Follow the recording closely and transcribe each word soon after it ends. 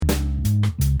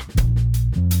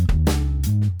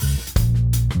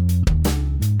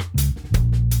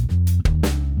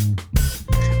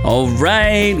All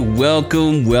right,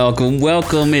 welcome.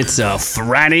 It's a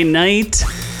Friday night.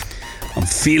 I'm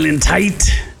feeling tight,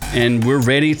 and we're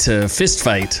ready to fist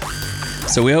fight.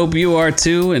 So we hope you are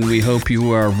too, and we hope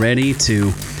you are ready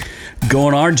to go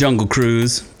on our jungle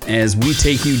cruise as we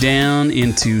take you down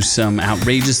into some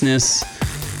outrageousness,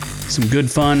 some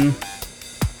good fun,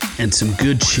 and some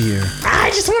good cheer. I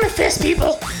just want to fist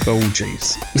people. Oh,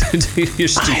 jeez.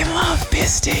 I love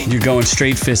fisting. You're going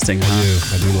straight fisting,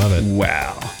 huh? I do love it.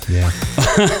 Wow. Yeah.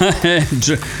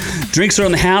 Drinks are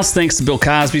on the house thanks to Bill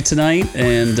Cosby tonight.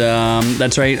 And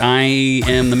that's right, I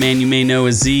am the man you may know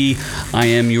as Z. I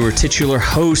am your titular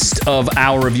host of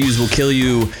Our Reviews Will Kill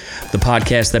You, the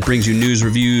podcast that brings you news,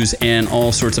 reviews, and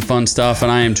all sorts of fun stuff.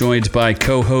 And I am joined by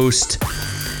co-host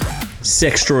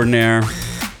Sextraordinaire,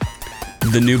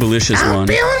 the Noobalicious one.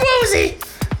 Feeling woozy.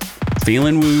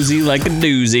 Feeling woozy like a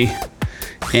doozy.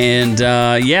 And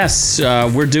yes,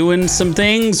 we're doing some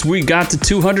things. We got to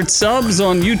 200 subs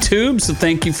on YouTube, so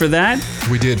thank you for that.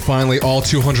 We did. Finally, all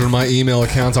 200 of my email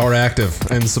accounts are active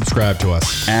and subscribe to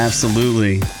us.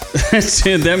 Absolutely.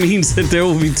 That means that there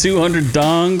will be 200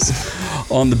 dongs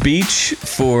on the beach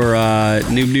for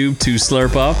Noob to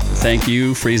slurp up. Thank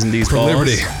you, freezing these balls. For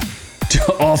liberty.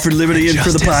 All for liberty and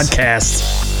for the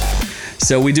podcast.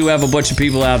 So we do have a bunch of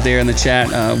people out there in the chat.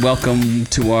 Welcome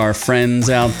to our friends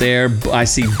out there. I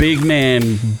see Big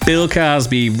Man, Bill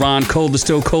Cosby, Ron Cold, the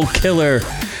Stone Cold Killer,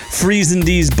 Freezing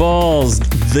These Balls,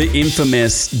 the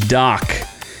infamous Doc.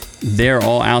 They're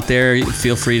all out there.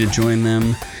 Feel free to join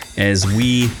them as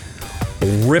we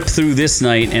rip through this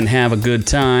night and have a good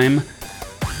time.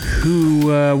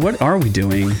 What are we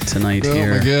doing tonight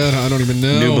here? Oh my god, I don't even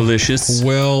know. Noobalicious.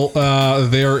 Well,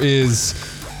 there is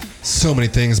so many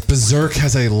things. Berserk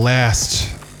has a last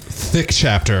thick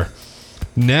chapter.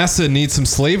 NASA needs some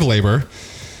slave labor.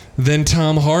 Then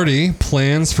Tom Hardy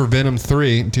plans for Venom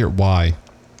 3. Why?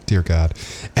 Dear God.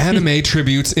 Anime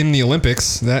tributes in the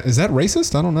Olympics. Is that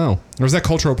racist? I don't know. Or is that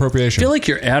cultural appropriation? I feel like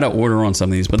you're out of order on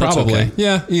some of these, but Probably. That's okay.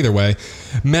 Yeah, either way.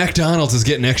 McDonald's is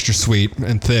getting extra sweet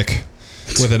and thick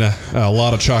with a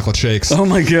lot of chocolate shakes. Oh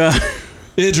my God.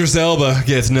 Idris Elba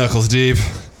gets knuckles deep.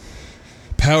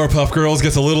 Powerpuff Girls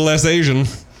gets a little less Asian.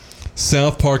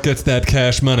 South Park gets that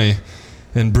cash money.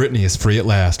 And Britney is free at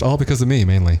last. All because of me,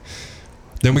 mainly.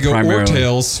 Then we go Primarily.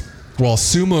 Ortails, while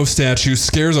Sumo Statue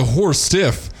scares a horse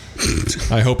stiff.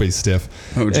 I hope he's stiff.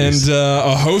 Oh, geez. And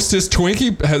a Hostess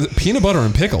Twinkie has peanut butter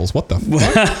and pickles. What the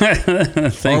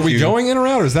fuck? Are we going in or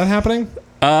out? Is that happening?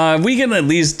 We can at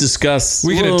least discuss.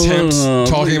 We can attempt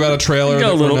talking about a trailer.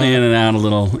 Go a little in and out, a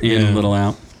little in, a little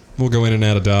out. We'll go in and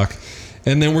out of Doc.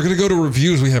 And then we're going to go to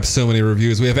reviews. We have so many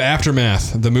reviews. We have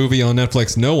Aftermath, the movie on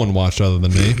Netflix no one watched other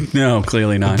than me. No,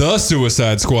 clearly not. The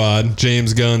Suicide Squad,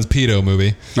 James Gunn's pedo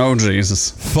movie. Oh,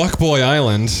 Jesus. Fuckboy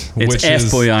Island. It's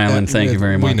F-Boy Island, thank you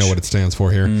very much. We know what it stands for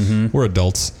here. Mm-hmm. We're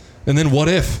adults. And then What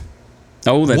If?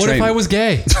 Oh, that's what right. What if I was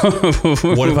gay?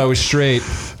 What if I was straight?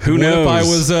 Who knows? What if I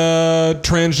was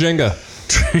transgender?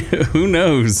 Who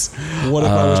knows? What if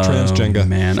I was transgender?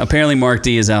 Man, apparently Mark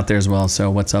D is out there as well. So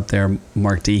what's up there,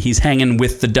 Mark D? He's hanging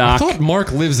with the Doc. I thought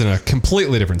Mark lives in a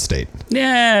completely different state.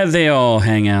 Yeah, they all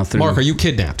hang out through. Mark, are you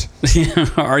kidnapped?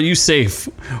 Are you safe?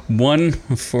 1,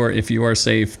 for if you are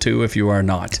safe. 2, if you are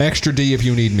not. Extra D if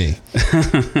you need me.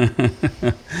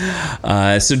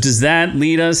 So does that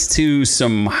lead us to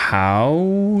some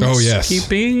housekeeping? Oh, yes.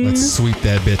 Let's sweep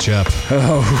that bitch up.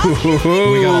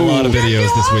 Oh. We got a lot of videos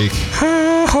this week.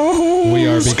 We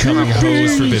are becoming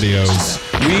hoes for videos.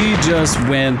 We just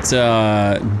went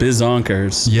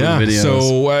bizonkers yeah, with videos.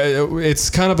 So it's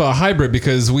kind of a hybrid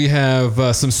because we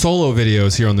have some solo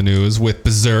videos here on the news with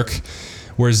Berserk,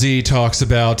 where Z talks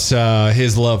about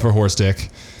his love for horse dick.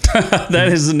 That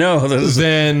is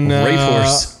then rape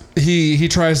horse. He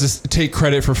tries to take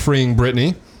credit for freeing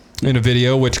Britney in a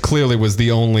video, which clearly was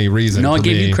the only reason. No, I for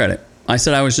gave me. you credit. I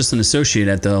said I was just an associate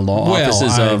at the law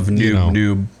offices of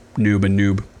Noob.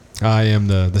 I am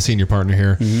the senior partner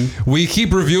here. Mm-hmm. We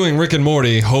keep reviewing Rick and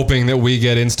Morty, hoping that we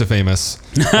get insta-famous on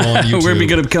YouTube. We're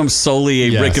going to become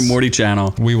solely a Rick and Morty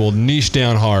channel. We will niche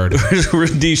down hard. We're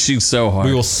niching so hard.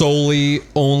 We will solely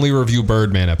only review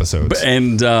Birdman episodes.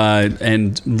 And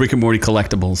Rick and Morty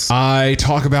collectibles. I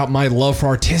talk about my love for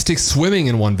artistic swimming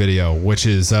in one video, which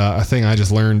is a thing I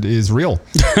just learned is real.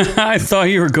 I thought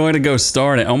you were going to go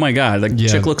star in it. Oh my God, the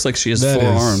chick looks like she has 4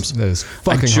 arms. That is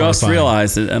fucking I just horrifying.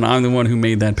 realized it, and I'm the one who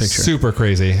made that picture. picture. Super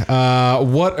crazy.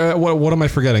 What am I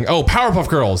forgetting? Oh, Powerpuff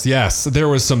Girls. Yes, there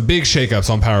was some big shakeups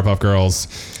on Powerpuff Girls.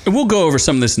 We'll go over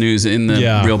some of this news in the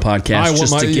real podcast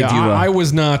I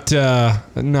was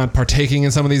not partaking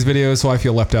in some of these videos, so I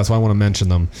feel left out. So I want to mention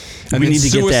them. And we then need to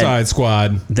Suicide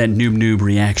Squad. That noob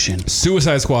reaction.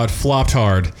 Suicide Squad flopped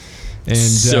hard, and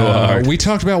so hard. We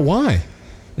talked about why,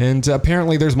 and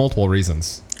apparently there's multiple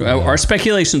reasons. Our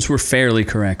speculations were fairly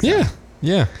correct.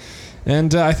 Yeah.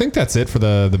 And I think that's it for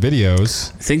the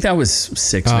videos. I think that was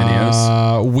 6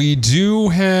 videos. We do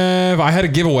have... I had a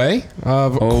giveaway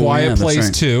of Quiet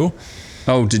Place 2.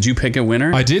 Oh, did you pick a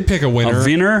winner? I did pick a winner. A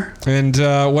winner? And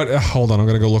hold on, I'm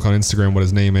going to go look on Instagram what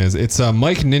his name is. It's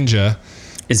Mike Ninja.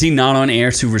 Is he not on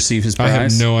air to receive his prize? I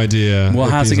have no idea. Well,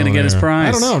 how's he going to get his prize?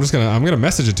 I don't know. I'm gonna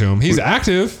message it to him. He's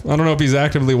active. I don't know if he's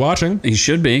actively watching. He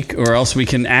should be, or else we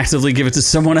can actively give it to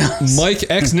someone else. Mike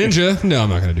X Ninja. No, I'm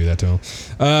not going to do that to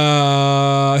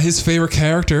him. His favorite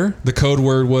character. The code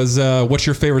word was, what's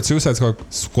your favorite Suicide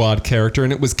Squad character?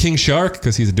 And it was King Shark,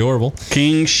 because he's adorable.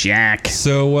 King Shaq.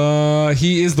 So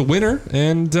he is the winner,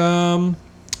 and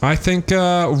I think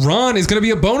Ron is going to be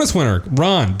a bonus winner.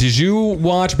 Ron, did you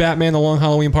watch Batman: The Long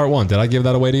Halloween Part 1? Did I give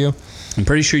that away to you? I'm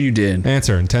pretty sure you did.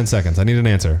 Answer in 10 seconds. I need an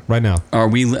answer right now. Are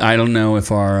we? I don't know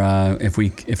if our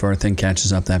thing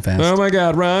catches up that fast. Oh my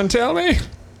God, Ron, tell me.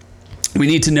 We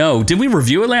need to know. Did we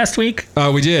review it last week?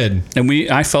 We did. And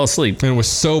I fell asleep. And it was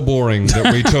so boring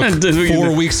that we took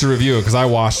 4 weeks to review it because I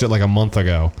watched it like a month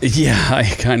ago. Yeah, I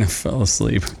kind of fell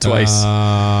asleep twice.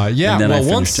 Well,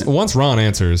 once Ron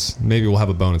answers, maybe we'll have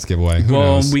a bonus giveaway. Who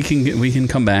knows? we can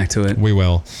come back to it. We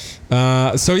will.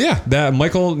 That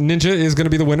Michael Ninja is going to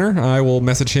be the winner. I will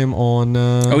message him on.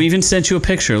 He even sent you a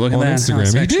picture. Look at that. On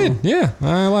Instagram. He did.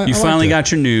 Yeah. You finally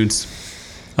got your nudes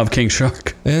of King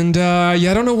Shark. And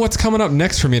I don't know what's coming up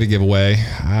next for me to give away.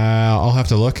 I'll have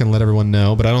to look and let everyone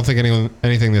know, but I don't think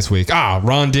anything this week.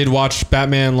 Ron did watch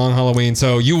Batman Long Halloween,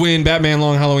 so you win Batman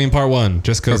Long Halloween Part 1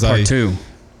 just because Part 2.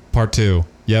 Part 2.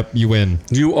 Yep, you win.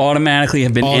 You automatically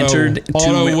have been entered to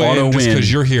auto win just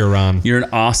because you're here, Ron. You're an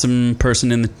awesome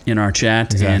person in our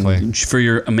chat, exactly. And for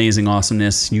your amazing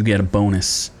awesomeness, you get a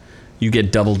bonus. You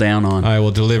get double down on. I will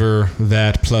deliver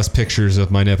that plus pictures of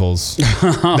my nipples.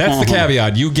 That's the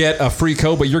caveat. You get a free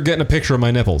code, but you're getting a picture of my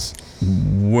nipples.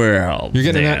 Well, you're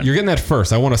getting that. You're getting that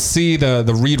first. I want to see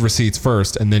the read receipts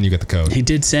first, and then you get the code. He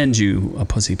did send you a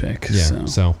pussy pic. Yeah.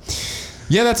 So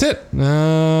yeah, that's it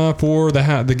for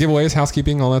the giveaways,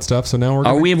 housekeeping, all that stuff. So now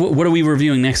we're. What are we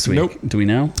reviewing next week? Nope. Do we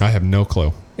know? I have no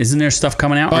clue. Isn't there stuff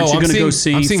coming out? Aren't you going to go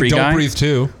see I'm seeing Free Don't Guy? Breathe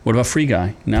 2. What about Free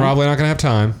Guy? No. Probably not going to have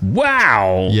time.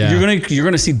 Wow. Yeah. You're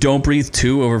gonna see Don't Breathe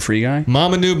 2 over Free Guy?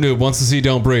 Mama Noob wants to see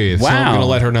Don't Breathe. Wow. So I'm going to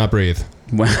let her not breathe.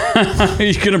 Wow.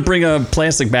 You're gonna bring a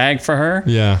plastic bag for her?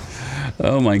 Yeah.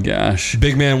 Oh my gosh.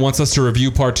 Big Man wants us to review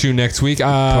Part 2 next week.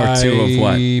 Part 2 of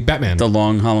what? Batman. The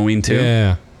Long Halloween 2?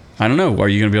 Yeah. I don't know. Are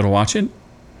you gonna be able to watch it?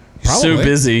 Probably. So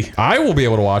busy. I will be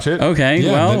able to watch it. Okay.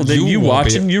 Yeah, well, then you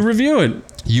watch it and you review it.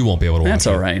 You won't be able to watch it. That's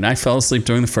all right. I fell asleep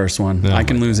during the first one. I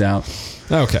can lose out.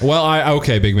 Okay. Well,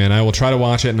 okay, Big Man. I will try to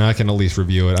watch it, and I can at least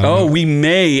review it. We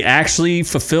may actually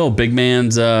fulfill Big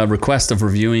Man's request of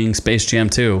reviewing Space Jam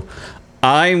 2.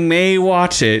 I may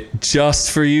watch it just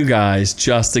for you guys,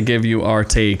 just to give you our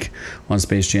take on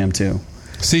Space Jam 2.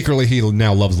 Secretly, he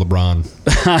now loves LeBron.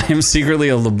 I am secretly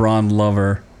a LeBron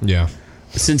lover. Yeah.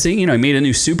 Since he made a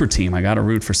new super team, I got to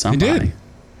root for somebody. He did.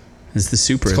 It's the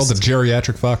super. It's called the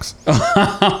Geriatric Fox.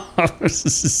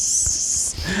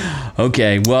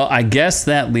 Okay, well, I guess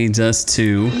that leads us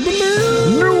to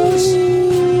news.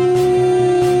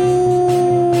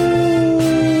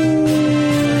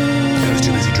 I was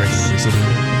too busy drinking recently.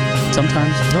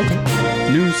 Sometimes. Okay.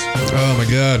 News. Oh my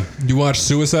God! You watched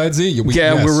Suicide Z?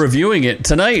 Yes. We're reviewing it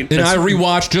tonight. And I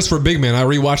rewatched just for Big Man. I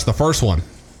rewatched the first one.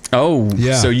 Oh,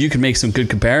 yeah. So you can make some good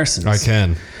comparisons. I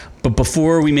can. But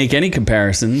before we make any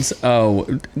comparisons,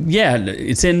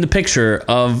 it's in the picture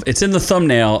it's in the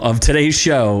thumbnail of today's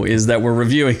show is that we're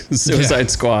reviewing Suicide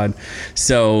Squad.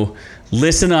 So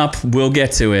listen up, we'll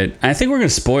get to it. I think we're going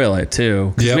to spoil it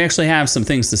too, because we actually have some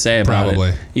things to say about it.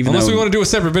 Probably. Unless we want to do a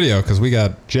separate video, because we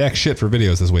got jack shit for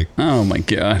videos this week. Oh my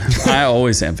God. I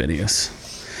always have videos.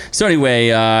 So anyway,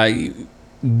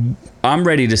 I'm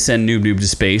ready to send Noob to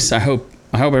space. I hope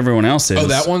everyone else is. Oh,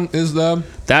 that one is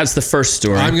That's the first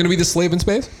story. I'm going to be the slave in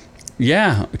space?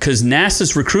 Yeah, because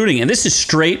NASA's recruiting, and this is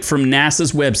straight from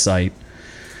NASA's website.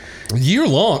 Year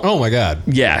long? Oh, my God.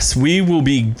 Yes, we will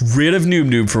be rid of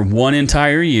Noob for one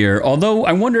entire year. Although,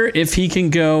 I wonder if he can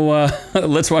go,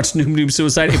 let's watch Noob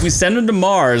suicide. If we send him to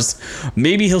Mars,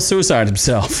 maybe he'll suicide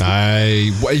himself.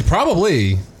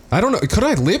 Probably. I don't know. Could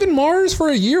I live in Mars for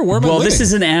a year? Where am I living? Well, this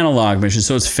is an analog mission,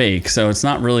 so it's fake. So it's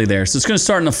not really there. So it's going to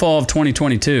start in the fall of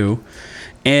 2022.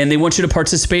 And they want you to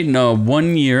participate in a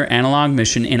 1-year analog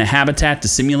mission in a habitat to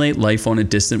simulate life on a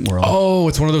distant world. Oh,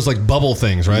 it's one of those like bubble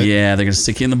things, right? Yeah, they're going to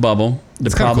stick you in the bubble. They're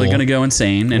That's kinda probably cool. going to go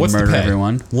insane and What's the murder pay?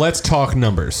 everyone. Let's talk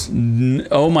numbers.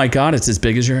 Oh my God, it's as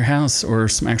big as your house, or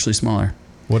actually smaller.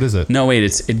 What is it? No, wait,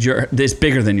 it's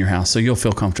bigger than your house, so you'll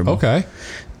feel comfortable. Okay.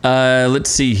 Let's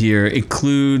see here. It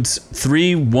includes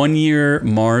 3 1-year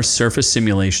Mars surface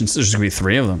simulations. There's going to be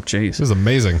 3 of them. Jeez. This is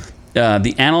amazing.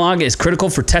 The analog is critical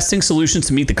for testing solutions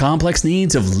to meet the complex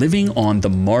needs of living on the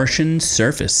Martian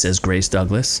surface, says Grace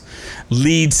Douglas,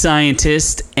 lead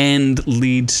scientist and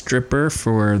lead stripper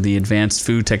for the Advanced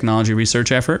Food Technology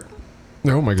Research effort.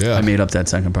 Oh my God. I made up that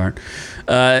second part.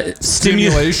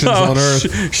 Stimulations on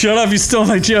Earth. Shut up, you stole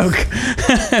my joke.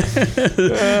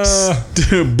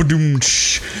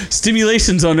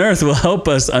 Stimulations on Earth will help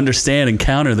us understand and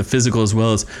counter the physical as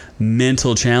well as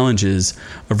mental challenges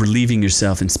of relieving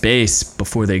yourself in space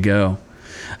before they go.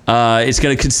 It's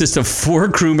going to consist of 4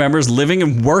 crew members living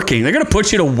and working. They're going to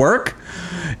put you to work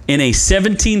in a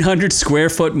 1,700 square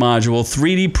foot module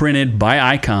 3D printed by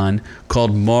Icon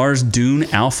called Mars Dune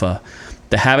Alpha.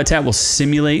 The habitat will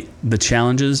simulate the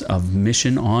challenges of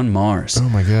mission on Mars. Oh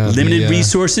my God. Limited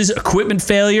resources, equipment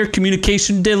failure,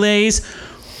 communication delays,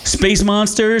 space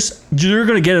monsters. You're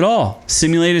going to get it all.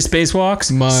 Simulated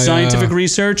spacewalks, scientific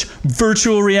research,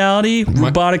 virtual reality,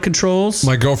 robotic controls.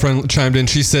 My girlfriend chimed in.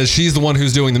 She says she's the one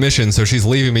who's doing the mission, so she's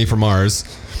leaving me for Mars.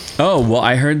 Oh, well,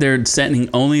 I heard they're sending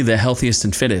only the healthiest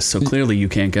and fittest, so clearly you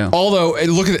can't go. Although,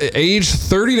 look at it, age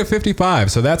 30 to 55,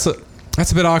 so that's a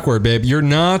bit awkward, babe. You're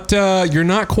not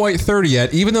quite 30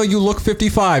 yet, even though you look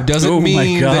 55. Doesn't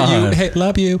mean that you hey,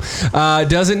 love you.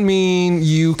 Doesn't mean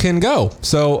you can go.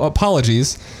 So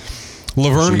apologies,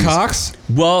 Laverne Cox.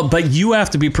 Well, but you have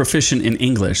to be proficient in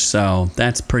English, so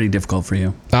that's pretty difficult for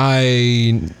you.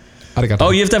 Arigato.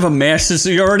 Oh, you have to have a master's. So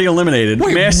you're already eliminated.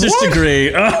 Wait, master's what? degree.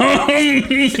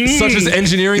 Such as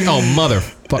engineering. Oh, mother.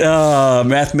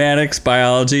 Mathematics,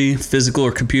 biology, physical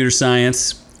or computer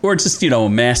science. Or just, a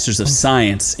master's of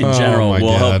science in general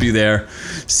will help you there.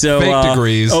 So, fake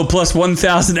degrees. Plus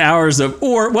 1,000 hours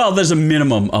there's a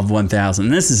minimum of 1,000.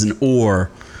 This is an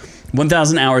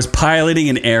 1,000 hours piloting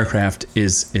an aircraft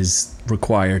is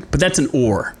required. But that's an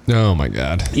or. Oh, my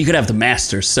God. You could have the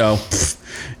master's, so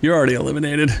you're already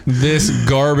eliminated. This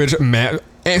garbage.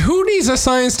 Who needs a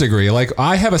science degree? Like,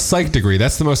 I have a psych degree.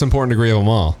 That's the most important degree of them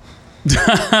all.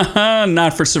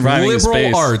 Not for surviving in space.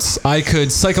 Liberal arts. I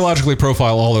could psychologically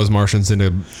profile all those Martians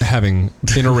into having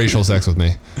interracial sex with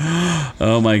me.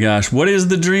 Oh my gosh. What is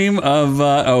the dream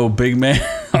of Big Man?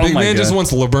 Big Man just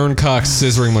wants Laverne Cox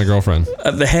scissoring my girlfriend.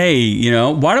 Hey,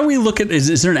 why don't we look at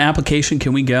is there an application?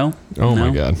 Can we go? Oh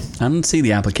my God. I don't see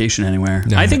the application anywhere.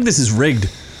 No, I think this is rigged.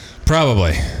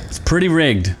 Probably. It's pretty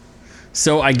rigged.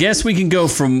 So I guess we can go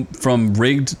from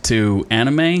rigged to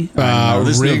anime.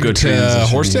 There's rigged no good to transition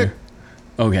horse stick? here.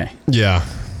 Okay. Yeah.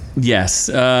 Yes.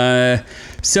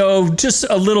 So just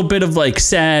a little bit of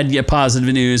sad yet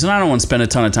positive news, and I don't want to spend a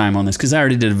ton of time on this because I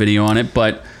already did a video on it.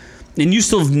 And you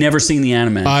still have never seen the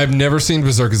anime. I've never seen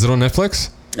Berserk. Is it on Netflix?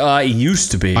 It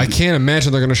used to be. I can't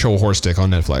imagine they're going to show a horse stick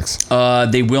on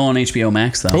Netflix. They will on HBO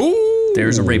Max though. Ooh.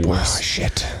 There's a rape horse. Oh,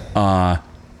 shit. A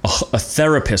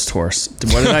therapist horse.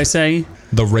 What did I say?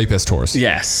 The rapist horse.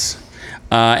 Yes.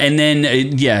 And then,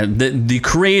 the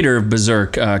creator of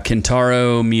Berserk,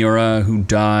 Kentaro Miura, who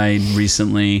died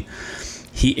recently,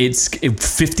 it's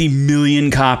 50 million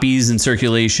copies in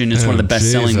circulation. It's one of the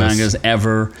best-selling mangas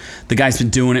ever. The guy's been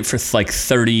doing it for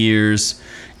 30 years,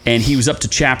 and he was up to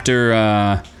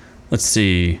chapter,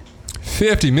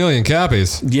 50 million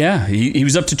copies. Yeah, he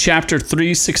was up to chapter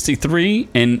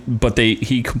 363, but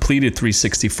he completed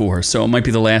 364. So it might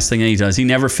be the last thing that he does. He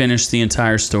never finished the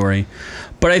entire story,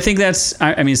 but I think it's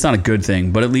not a good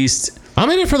thing. But at least I'm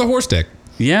in it for the horse stick.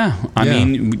 Yeah, I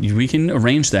mean, we can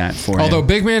arrange that for you. Although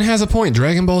Big Man has a point,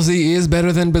 Dragon Ball Z is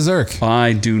better than Berserk.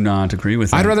 I do not agree with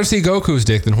that. I'd rather see Goku's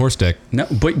dick than horse dick. No,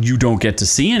 but you don't get to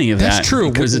see any of that. That's true.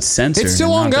 Because it's censored. It's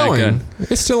still ongoing.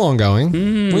 It's still ongoing.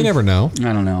 We never know.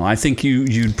 I don't know. I think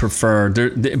you'd prefer...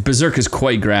 Berserk is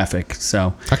quite graphic,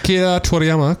 so... Akira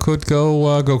Toriyama could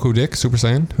go Goku dick, Super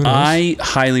Saiyan. Who knows? I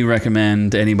highly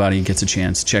recommend anybody gets a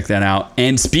chance to check that out.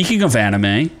 And speaking of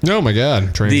anime... Oh my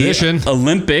God. Transition. The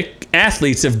Olympic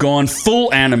athletes have gone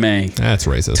full anime. That's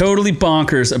racist. Totally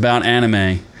bonkers about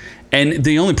anime. And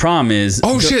the only problem is...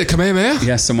 Oh, shit. Kamehameha?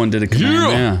 Yeah, someone did a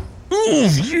Kamehameha.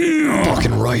 Oh, yeah.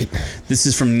 Fucking right. This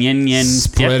is from Yen Yen.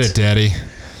 Spread it, daddy.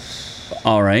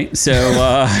 All right. So,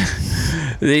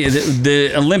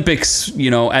 the Olympics,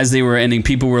 as they were ending,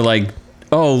 people were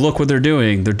oh, look what they're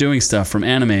doing. They're doing stuff from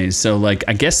animes. So, like,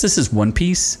 I guess this is One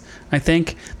Piece, I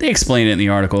think. They explain it in the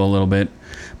article a little bit.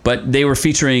 But they were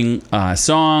featuring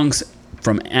songs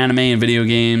from anime and video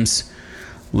games.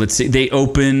 Let's see. They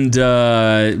opened,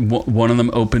 one of them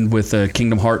opened with a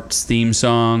Kingdom Hearts theme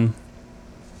song.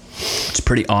 It's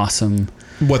pretty awesome.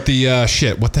 What the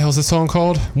what the hell's the song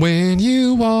called? When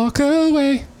You Walk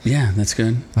Away. Yeah, that's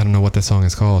good. I don't know what that song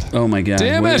is called. Oh my God.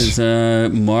 Damn what it.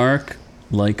 is Mark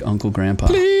like Uncle Grandpa?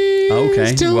 Please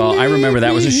Okay. don't Well, I remember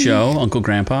that was a leave me. show, Uncle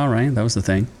Grandpa, right? That was the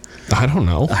thing. I don't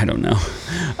know. I don't know.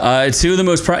 Two of the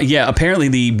most... apparently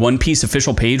the One Piece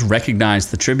official page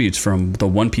recognized the tributes from the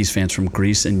One Piece fans from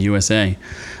Greece and USA.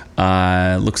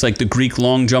 Looks like the Greek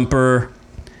long jumper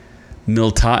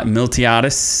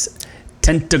Miltiadis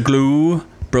Tentaglou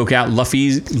broke out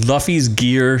Luffy's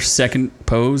gear second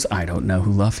pose. I don't know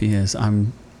who Luffy is. I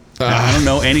don't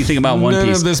know anything about One None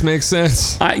Piece. of this makes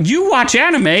sense. You watch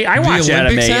anime. I watch anime.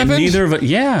 Olympics And happened? neither of it.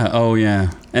 Yeah. Oh,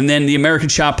 yeah. And then the American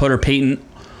shot putter Peyton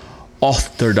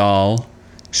Ofterdal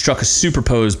struck a super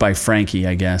pose by Frankie,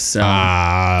 I guess. So,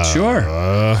 sure.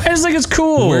 I just think it's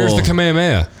cool. Where's the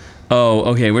Kamehameha? Oh,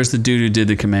 okay. Where's the dude who did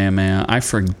the Kamehameha? I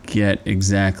forget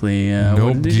exactly. What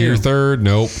Nope. did he Gear do? third.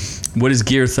 Nope. What is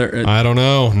Gear Third? I don't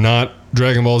know. Not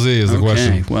Dragon Ball Z is the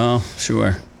question. Well,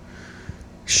 sure.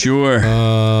 Sure.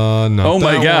 Not oh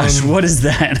my that gosh, one. what is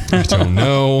that? I don't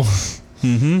know.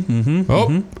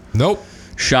 Nope.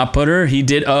 Shot putter. He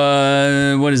did.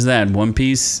 What is that? One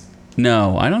Piece?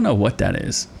 No, I don't know what that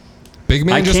is. Big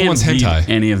Man I just can't wants read hentai.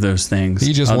 any of those things.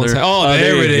 He just wants. Other- Oh,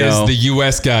 there you it is. go. The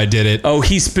U.S. guy did it. Oh,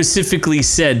 he specifically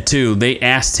said too. They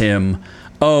asked him,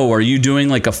 "Oh, are you doing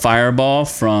like a fireball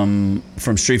from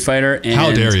Street Fighter?" And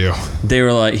How dare you? They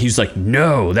were like, he's like,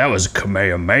 "No, that was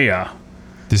Kamehameha."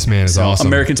 This man is awesome.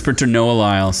 American sprinter Noah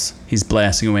Lyles. He's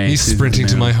blasting away. He's the sprinting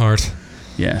to moon. my heart.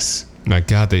 Yes. My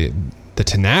God, the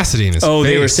tenacity in his face. Oh,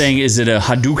 they were saying, is it a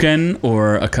Hadouken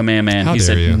or a Kamehameha? How He dare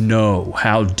said, you. no.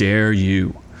 How dare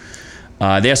you?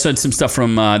 They also had some stuff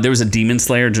from, there was a Demon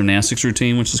Slayer gymnastics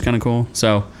routine, which is kind of cool.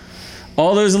 So,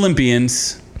 all those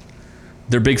Olympians,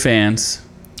 they're big fans.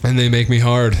 And they make me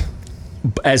hard.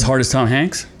 As hard as Tom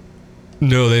Hanks?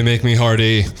 No, they make me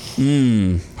hardy.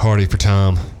 Hardy for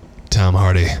Tom. Tom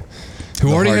Hardy. Who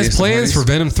The already hardiest has of plans hardies. for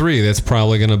Venom 3 that's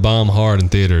probably going to bomb hard in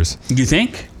theaters. You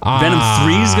think? Venom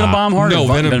 3 is going to bomb hard? No,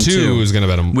 or Venom 2 is going to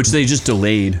Venom. Which they just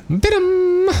delayed.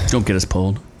 Venom. Don't get us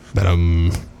pulled.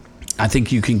 Venom. I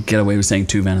think you can get away with saying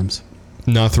 2 Venoms.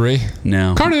 Not 3.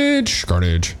 No. Carnage.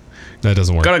 That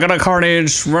doesn't work. Got a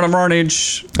Carnage. Run a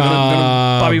Varnage. Got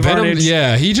a Bobby Venom, Varnage.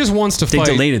 yeah, he just wants to They fight.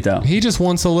 delayed it, though. He just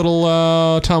wants a little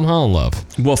Tom Holland love.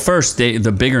 Well, first, the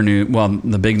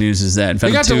big news is that They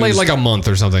Venom got 2 delayed is- like a month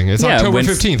or something. It's October when-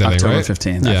 15th, I think, October right?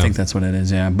 15th. Yeah. I think that's what it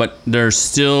is, yeah. But they're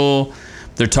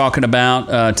talking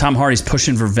about Tom Hardy's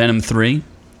pushing for Venom 3.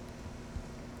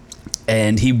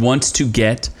 And he wants to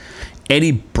get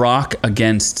Eddie Brock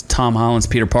against Tom Holland's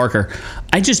Peter Parker.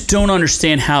 I just don't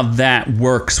understand how that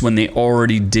works when they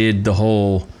already did the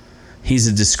whole he's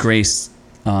a disgraced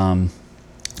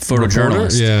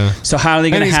photojournalist. Yeah. So how are they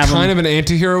going And to he's have kind him? of an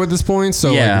anti-hero at this point,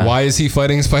 so Yeah. like, why is he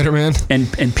fighting Spider-Man?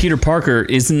 And Peter Parker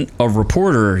isn't a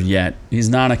reporter yet. He's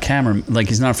not a camera, like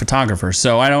he's not a photographer.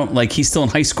 So I don't like he's still in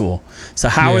high school. So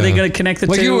how are they Yeah. going to connect the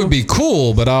Like, two? it would be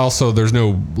cool, but also there's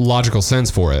no logical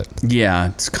sense for it. Yeah,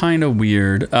 it's kind of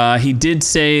weird. He did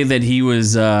say that he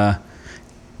was. I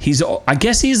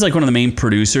guess he's like one of the main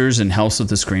producers and helps with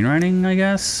the screenwriting. I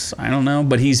guess I don't know,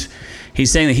 but he's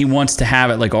saying that he wants to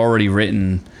have it like already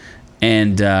written,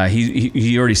 and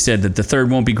he already said that the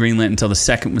third won't be greenlit until the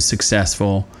second was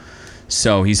successful.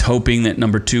 So he's hoping that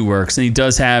number 2 works, and he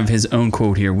does have his own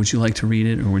quote here. Would you like to read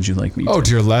it, or would you like me? Oh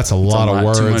to? dear, that's a lot of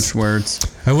words. Too much words.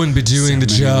 I wouldn't be doing the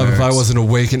many job if I words. wasn't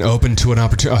awake and open to an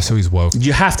opportunity. Oh, so he's woke.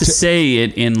 You have to say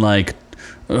it in like.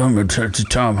 I'm going to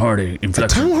Tom Hardy.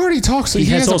 inflection. Tom Hardy talks. He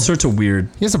has all sorts of weird.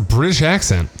 He has a British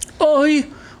accent. I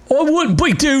wouldn't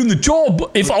be doing the job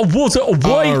if I wasn't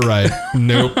awake. All right.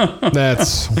 Nope.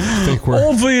 That's. I think we're.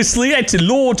 Obviously, it's a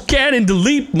Lord Cannon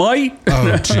delete, mate.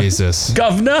 Oh Jesus.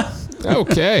 Governor.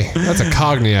 Okay, that's a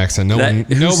Cockney accent. Who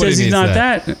Nobody says needs he's not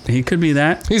that. that? He could be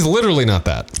that. He's literally not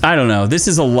that. I don't know. This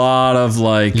is a lot of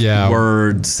like Yeah.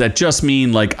 words that just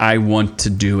mean like I want to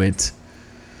do it.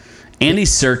 Andy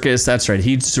Serkis, that's right.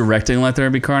 He's directing Let There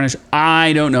Be Carnage.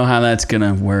 I don't know how that's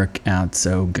gonna work out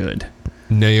so good.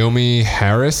 Naomi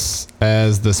Harris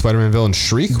as the Spider-Man villain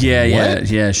Shriek. Yeah, What?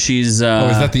 yeah. She's. Oh,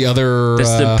 is that the other?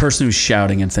 That's the person who's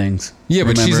shouting at things. Yeah,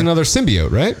 but she's Remember? another symbiote,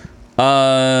 right?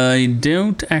 I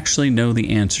don't actually know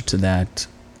the answer to that.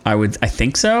 I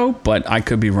think so, but I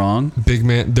could be wrong. Big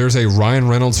man, there's a Ryan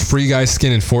Reynolds free guy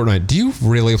skin in Fortnite. Do you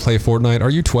really play Fortnite? Are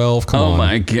you 12? Come on. Oh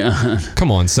my god.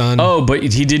 Come on, son. Oh, but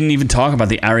he didn't even talk about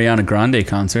the Ariana Grande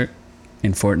concert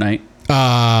in Fortnite.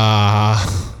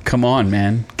 Come on,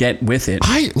 man. Get with it.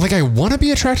 I want to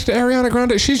be attracted to Ariana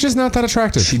Grande. She's just not that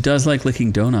attractive. She does like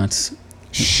licking donuts.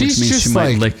 She's which means just she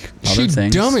might like lick other she's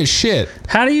things. dumb as shit.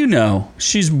 How do you know?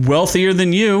 She's wealthier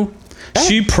than you.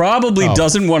 She probably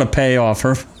doesn't want to pay off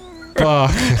her.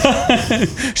 Fuck.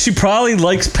 She probably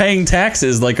likes paying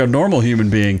taxes like a normal human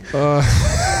being.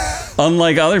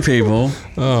 Unlike other people.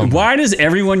 Why does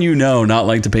everyone you know not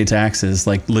like to pay taxes,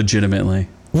 like legitimately?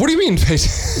 What do you mean?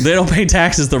 They don't pay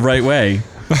taxes the right way.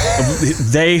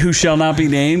 They who shall not be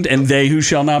named and they who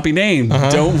shall not be named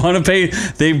don't want to pay.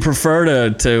 They prefer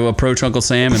to approach Uncle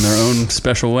Sam in their own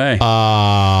special way.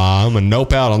 I'm a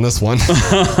nope out on this one.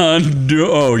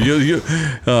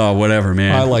 Whatever,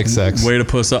 man. I like sex. Way to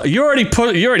puss up. You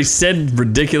already said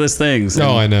ridiculous things.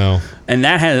 Oh, I know. And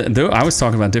I was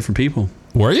talking about different people.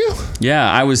 Were you? Yeah,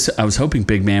 I was hoping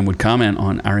Big Man would comment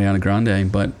on Ariana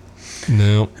Grande, but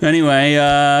no. anyway,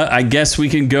 I guess we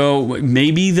can go.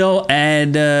 Maybe they'll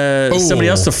add somebody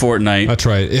else to Fortnite. That's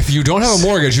right. If you don't have a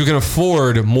mortgage, you can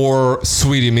afford more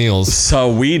Sweetie meals.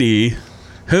 Sweetie,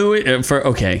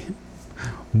 okay.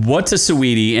 What's a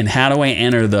Sweetie, and how do I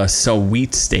enter the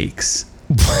Sweet Stakes?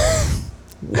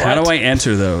 How do I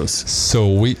enter those?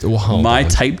 Sweet. Well, My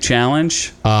Type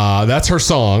Challenge. That's her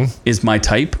song. Is my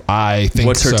type? I think.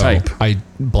 What's her so. type?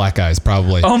 Black eyes,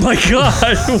 probably. Oh my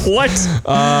god! What?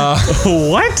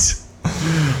 What?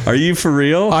 Are you for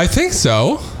real? I think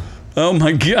so. Oh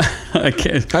my god! I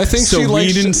can't. I think she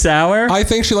likes sweet and sour. I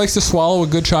think she likes to swallow a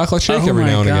good chocolate shake every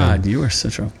now and again. Oh my god! You are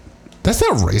such a. That's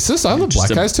not racist. I love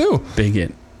black guys too.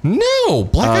 Bigot. No,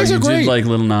 black guys are great. You like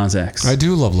Lil Nas X. I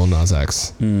do love Lil Nas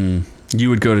X. You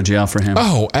would go to jail for him.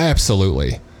 Oh,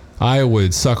 absolutely. I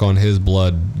would suck on his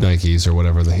blood Nikes or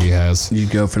whatever that he has.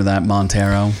 You'd go for that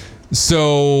Montero.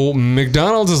 So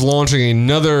McDonald's is launching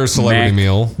another celebrity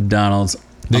meal. McDonald's.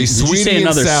 The sweetie and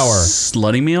another sour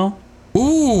slutty meal.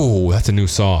 Ooh, that's a new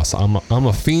sauce. I'm a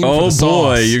fiend for the sauce. Oh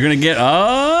boy, you're gonna get.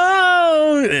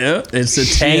 It's a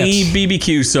tangy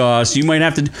BBQ sauce. You might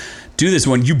have to do this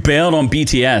one. You bailed on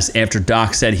BTS after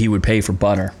Doc said he would pay for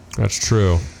butter. That's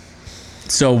true.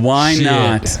 So why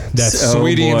not? That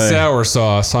sweetie and sour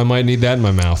sauce. I might need that in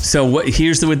my mouth. So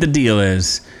here's what the deal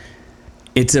is.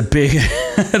 It's a big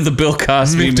the Bill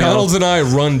Cosby McDonald's meal. and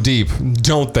I run deep,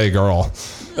 don't they, girl?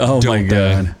 Oh don't my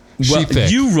god. Well,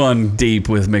 thick. you run deep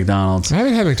with McDonald's. I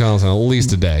haven't had McDonald's in at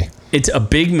least a day. It's a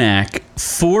Big Mac,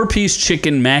 4-piece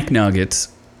chicken Mac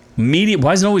nuggets. Medium.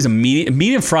 Why is it always a medium?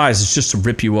 Medium fries is just to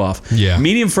rip you off. Yeah.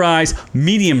 Medium fries,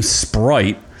 medium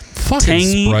Sprite. Fucking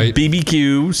tangy Sprite.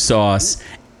 BBQ sauce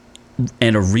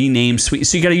and a renamed sweet.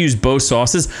 So you got to use both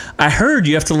sauces. I heard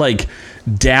you have to like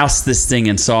douse this thing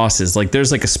in sauces. Like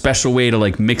there's like a special way to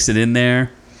like mix it in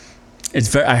there.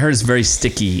 I heard it's very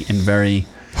sticky and very.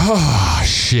 Oh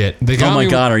shit! They got oh my me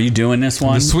god, are you doing this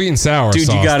one? The sweet and sour dude,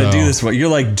 sauce. You got to though. do this one. You're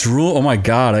like drool. Oh my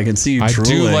god, I can see you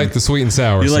drooling. I do like the sweet and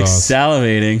sour You're sauce. like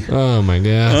salivating. Oh my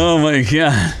god. Oh my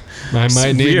god. I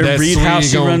might need that read how sweetie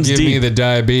she gonna runs give deep. me the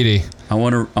diabetes. I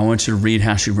want you to read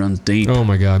how she runs deep. Oh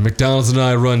my god, McDonald's and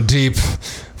I run deep.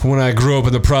 When I grew up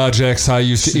in the projects, I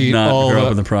used to eat all grow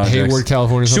up in the projects. Hayward,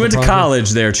 California. She went to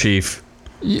college there, Chief.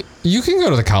 You can go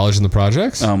to the college in the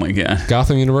projects. Oh my god.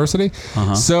 Gotham University.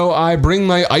 So I bring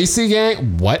my icy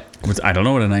gang. What? I don't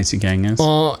know what an icy gang is.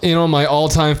 My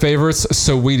all-time favorites.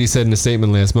 Sweetie said in a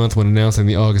statement last month when announcing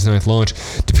the August 9th launch,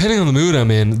 depending on the mood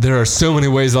I'm in, there are so many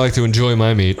ways I like to enjoy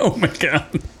my meat. Oh my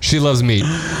god. She loves meat.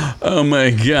 Oh my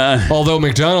god. Although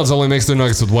McDonald's only makes their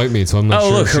nuggets with white meat, so I'm not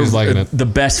sure if she's liking it. The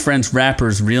Best Friends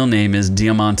rapper's real name is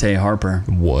Diamante Harper.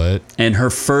 What? And her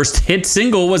first hit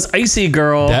single was Icy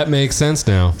Girl. That makes sense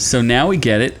now. So now we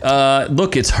get it.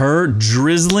 Look, it's her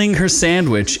drizzling her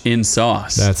sandwich in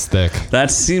sauce. That's thick.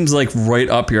 That seems like right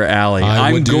up your alley.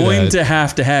 I'm going to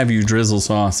have you drizzle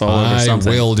sauce all over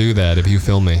something. I will do that if you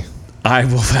film me. I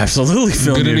will absolutely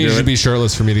film you. I'm going to need you to be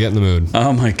shirtless for me to get in the mood.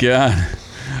 Oh my god.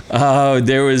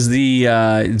 There was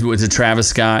the Travis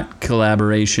Scott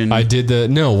collaboration. I did I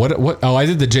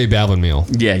did the J Balvin meal.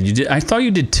 Yeah, you did. I thought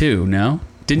you did too. No,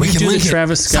 didn't you do the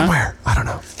Travis Scott somewhere? I don't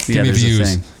know. Give me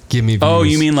views. Give me views. Oh,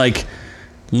 you mean like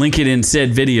link it in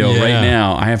said video right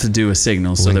now? I have to do a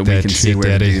signal so that we can see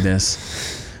where to do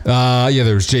this.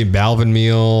 There was J Balvin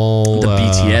meal. The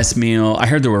BTS meal. I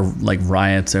heard there were like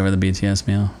riots over the BTS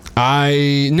meal.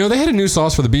 No, they had a new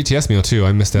sauce for the BTS meal too.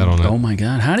 I missed out on it. Oh my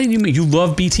god! How did you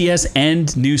love BTS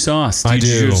and new sauce? Did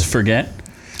you just forget?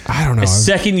 I don't know. The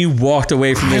second you walked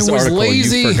away from this article,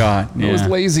 you forgot. I was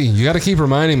lazy. You got to keep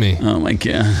reminding me. Oh my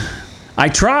God. I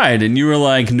tried, and you were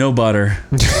like, no butter.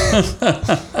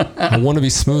 I want to be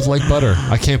smooth like butter.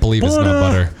 I can't believe it's not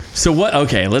butter. So what?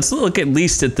 Okay, let's look at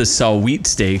least at the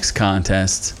Sweepstakes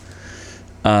contest.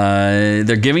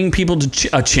 They're giving people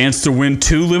a chance to win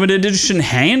 2 limited edition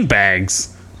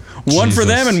handbags. One for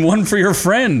them and one for your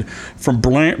friend. From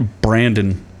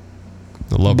Brandon.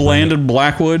 I love Brandon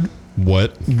Blackwood.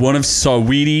 What? One of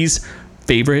Saweetie's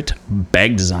favorite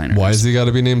bag designers. Why has he got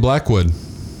to be named Blackwood?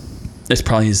 That's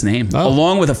probably his name. Oh.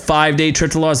 Along with a 5-day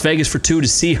trip to Las Vegas for 2 to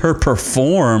see her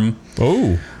perform.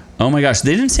 Oh my gosh.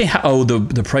 They didn't say how. Oh,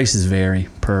 the prices vary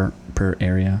per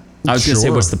area. I was going to say,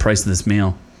 what's the price of this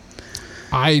meal?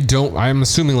 I'm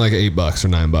assuming like $8 or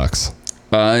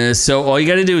 $9. So all you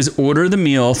got to do is order the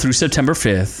meal through September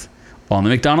 5th on the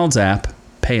McDonald's app.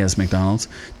 Pay us McDonald's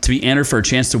to be entered for a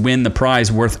chance to win the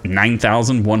prize worth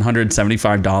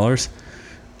 $9,175.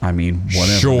 I mean,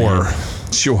 whatever. Sure. Man.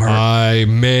 Sure. I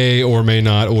may or may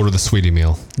not order the sweetie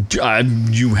meal.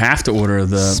 You have to order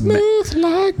the smooth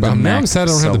like. Now I'm sad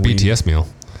I don't have the BTS meal.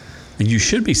 You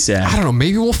should be sad. I don't know.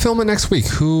 Maybe we'll film it next week.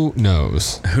 Who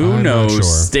knows? Who knows? Sure.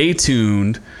 Stay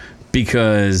tuned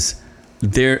because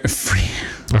they're free.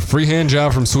 A free hand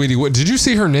job from Sweetie. What, did you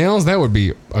see her nails? That would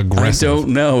be aggressive. I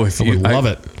don't know if you would love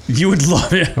it. You would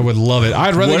love it. I would love it.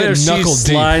 I'd rather get knuckle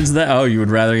deep. You would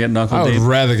rather get knuckle deep? I would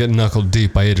rather get knuckle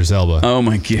deep by Idris Elba. Oh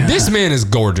my God. This man is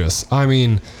gorgeous. I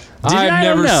mean, I've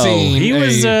never seen. He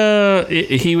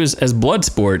was as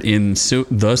Bloodsport in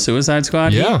the Suicide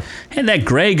Squad. Yeah. He had that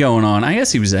gray going on. I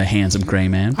guess he was a handsome gray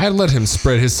man. I'd let him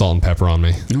spread his salt and pepper on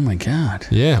me. Oh my God.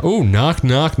 Yeah. Oh, knock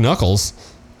Knuckles.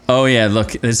 Oh yeah,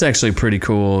 look, it's actually pretty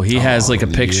cool. He has like a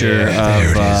picture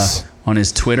of on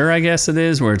his Twitter, I guess it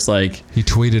is, where it's like he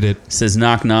tweeted it. Says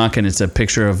knock knock, and it's a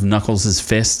picture of Knuckles'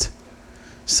 fist.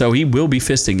 So he will be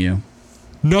fisting you.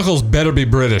 Knuckles better be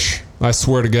British. I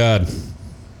swear to God.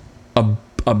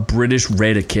 A British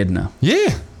red echidna. Yeah.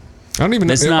 I don't even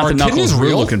know. It's not the Knuckles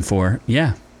we're looking for.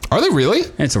 Yeah. Are they really?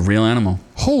 It's a real animal.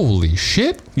 Holy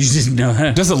shit. You didn't know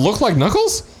that. Does it look like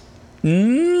Knuckles?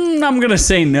 I'm going to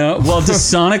say no. Well, does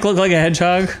Sonic look like a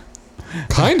hedgehog?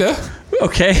 Kinda.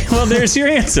 Okay, well, there's your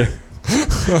answer.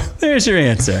 There's your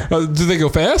answer. Do they go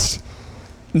fast?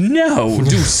 No.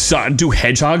 Do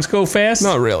hedgehogs go fast?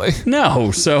 Not really.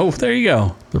 No, so there you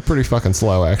go. They're pretty fucking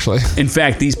slow, actually. In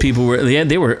fact, these people were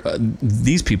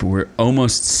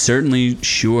almost certainly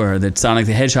sure that Sonic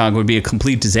the Hedgehog would be a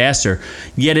complete disaster,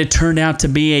 yet it turned out to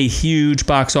be a huge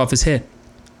box office hit.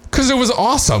 Because it was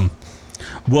awesome.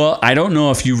 Well, I don't know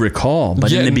if you recall,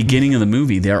 but in the beginning of the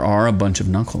movie, there are a bunch of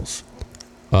Knuckles.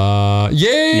 Yeah,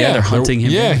 they're hunting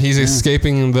him down. He's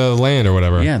escaping the land or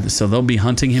whatever. Yeah, so they'll be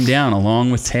hunting him down along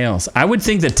with Tails. I would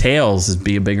think that Tails would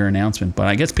be a bigger announcement, but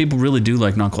I guess people really do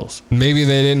like Knuckles. Maybe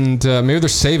they didn't. Maybe they're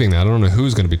saving that. I don't know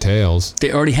who's going to be Tails.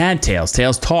 They already had Tails.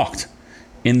 Tails talked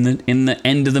in the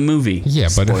end of the movie. Yeah,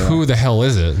 but who the hell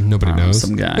is it? Nobody knows.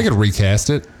 Some guy. They could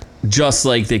recast it. Just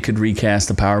like they could recast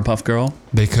the Powerpuff Girl.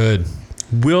 They could.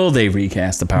 Will they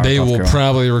recast the Powerpuff Girl? They will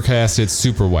probably recast it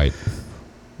super white.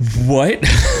 What?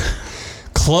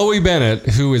 Chloe Bennett,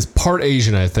 who is part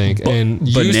Asian, I think, and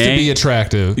used to be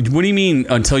attractive. What do you mean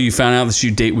until you found out that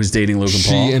she was dating Logan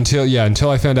Paul? Until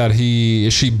I found out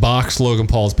she boxed Logan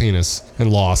Paul's penis and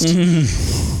lost.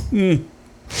 She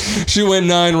went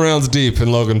 9 rounds deep in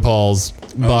Logan Paul's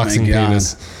boxing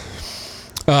penis.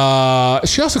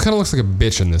 She also kind of looks like a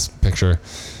bitch in this picture.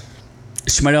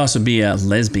 She might also be a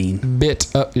lesbian.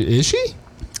 Is she?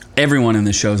 Everyone in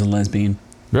this show is a lesbian.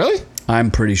 Really? I'm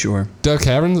pretty sure. Doug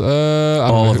Caverns?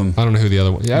 All of them. I don't know who the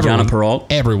other one. Yeah, Jana Peralt.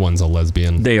 Everyone's a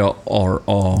lesbian. They are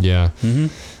all. Yeah. Mm-hmm.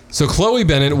 So Chloe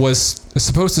Bennett was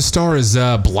supposed to star as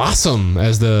Blossom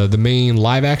as the main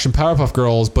live action Powerpuff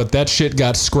Girls, but that shit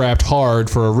got scrapped hard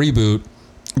for a reboot.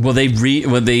 Well, they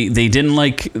didn't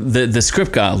like the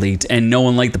script got leaked and no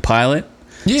one liked the pilot.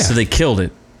 Yeah. So they killed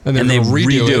it. And then they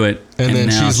redo it. And then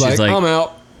she's like, I'm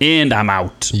out. And I'm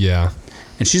out. Yeah.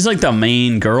 And she's like the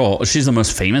main girl. She's the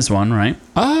most famous one, right?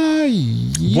 Yeah.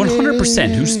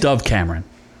 100%. Who's Dove Cameron?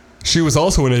 She was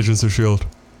also in Agents of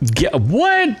S.H.I.E.L.D.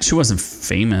 What? She wasn't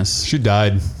famous. She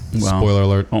died. Well, spoiler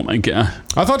alert. Oh my God.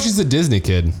 I thought she's a Disney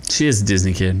kid. She is a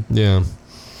Disney kid. Yeah.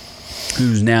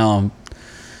 Who's now...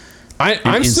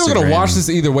 I'm still going to watch this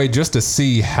either way just to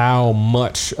see how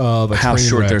much of a how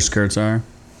short their skirts are.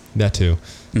 That too.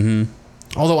 Mm-hmm.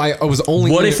 Although I was only...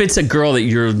 What if it's a girl that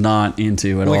you're not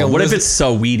into at all? What if it's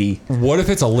Saweetie? What if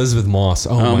it's Elizabeth Moss?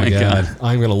 Oh my God.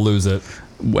 I'm going to lose it.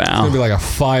 Wow. It's going to be like a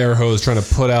fire hose trying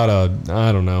to put out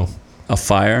I don't know. A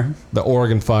fire. The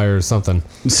Oregon fire or something.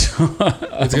 It's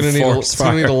gonna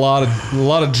need a lot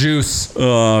of juice.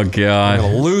 Oh I'm God.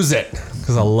 gonna lose it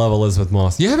because I love Elizabeth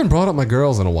Moss. You haven't brought up my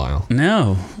girls in a while.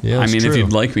 No. Yeah, I it's mean, true. if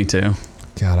you'd like me to.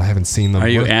 God, I haven't seen them. Are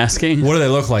you asking? What do they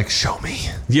look like? Show me.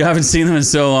 You haven't seen them in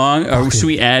so long? Or should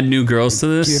we add new girls to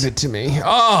this? Give it to me.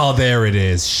 Oh, there it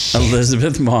is. Shit.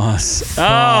 Elizabeth Moss.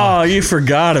 Oh, you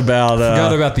forgot about.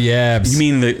 Forgot about the abs. You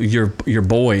mean your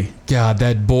boy? God,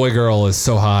 that boy girl is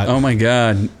so hot. Oh my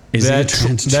God. Is that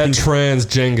he a that trans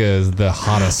Jenga is the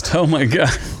hottest. Oh my God.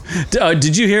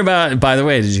 Did you hear about? By the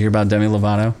way, did you hear about Demi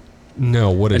Lovato?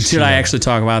 No, what is she? Should I actually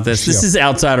talk about this? This is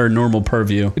outside our normal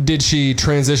purview. Did she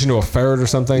transition to a ferret or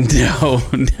something?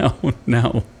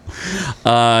 No.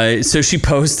 So she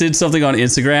posted something on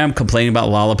Instagram complaining about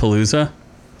Lollapalooza,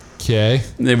 Okay.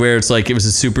 where it's like it was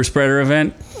a super spreader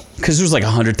event because there was like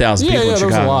 100,000 people in Chicago. There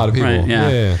was a lot of people. Right,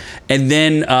 yeah. And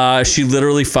then she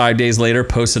literally 5 days later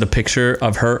posted a picture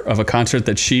of a concert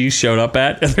that she showed up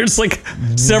at, and there's like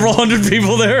several hundred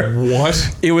people there.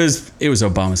 What? It was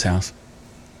Obama's house.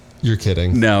 You're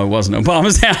kidding. No, it wasn't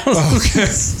Obama's house. Okay.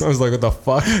 I was like, what the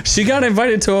fuck? She got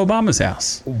invited to Obama's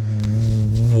house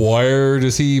Where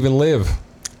does he even live?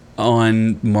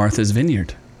 on Martha's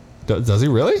Vineyard. Does he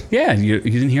really? Yeah, you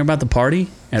didn't hear about the party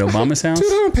at Obama's house?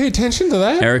 Dude, I don't pay attention to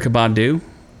that. Erica Badu.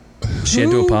 She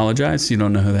had to Who? apologize. You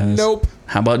don't know who that is? Nope.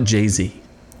 How about Jay-Z?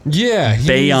 Yeah.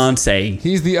 Beyonce.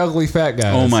 He's the ugly fat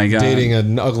guy. Oh my God. Dating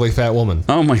an ugly fat woman.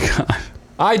 Oh my God.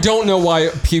 I don't know why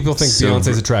people think So-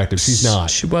 Beyonce's attractive. She's not.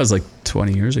 She was like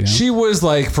 20 years ago. She was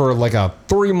like for like a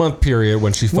 3-month period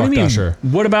when she What do fucked you mean? Usher.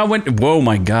 What about when? Whoa,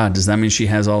 my God! Does that mean she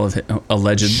has all of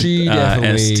alleged She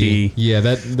definitely. ST? Yeah,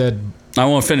 that I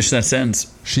won't finish that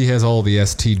sentence. she has all the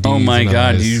STDs. Oh my and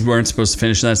God! eyes. You weren't supposed to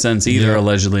finish that sentence either. Yeah.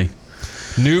 Allegedly.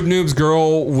 Noob Noob's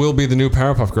girl will be the new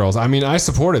Powerpuff Girls. I mean, I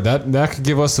support it. That could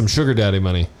give us some sugar daddy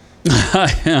money.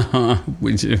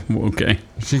 Okay.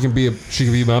 She can be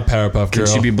my Powerpuff girl. Can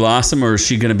she be Blossom, or is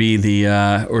she gonna be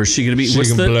the? Or is she gonna be? She what's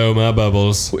can the blow my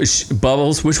bubbles.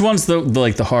 Bubbles? Which one's the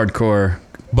like the hardcore?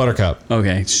 Buttercup.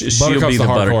 Okay, she'll Buttercup's be the the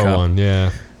hardcore Buttercup. one.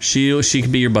 Yeah, She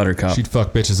could be your Buttercup. she'd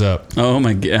fuck bitches up. Oh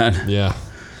my God. Yeah.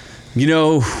 You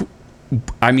know,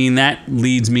 I mean, that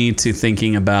leads me to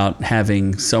thinking about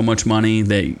having so much money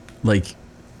that, like,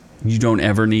 you don't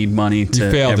ever need money to.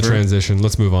 You failed the transition.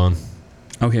 Let's move on.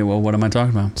 Okay, well, what am I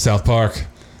talking about? South Park.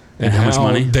 And how much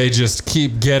money? They just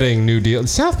keep getting new deals.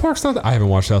 South Park's not. I haven't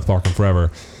watched South Park in forever.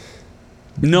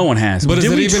 No one has. But is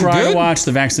Did it we even try good? to watch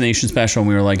the vaccination special and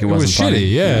we were like, it It was wasn't funny?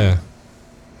 shitty. Yeah.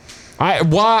 I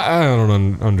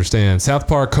don't understand. South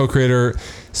Park co-creator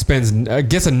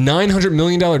gets a $900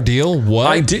 million deal.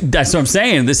 What? That's what I'm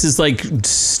saying. This is like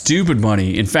stupid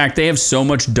money. In fact, they have so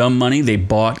much dumb money. They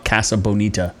bought Casa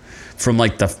Bonita from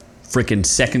like the freaking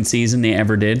second season they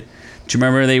ever did. Do you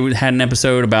remember they had an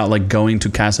episode about like going to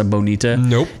Casa Bonita?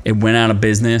 Nope. It went out of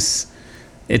business.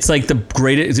 It's like the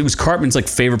greatest. It was Cartman's like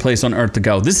favorite place on earth to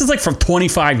go. This is like from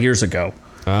 25 years ago.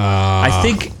 I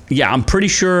think. Yeah, I'm pretty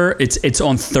sure it's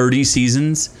on 30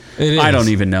 seasons. It is. I don't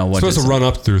even know what It's supposed to run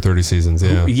up through 30 seasons.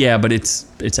 Yeah. Yeah, but it's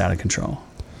out of control.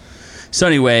 So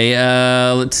anyway,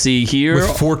 let's see here.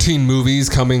 With 14 movies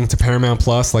coming to Paramount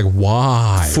Plus, like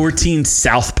why? 14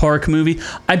 South Park movie.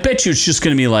 I bet you it's just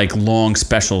going to be like long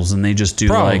specials, and they just do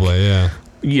Probably, like, yeah.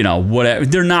 you know, whatever.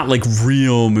 They're not like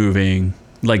real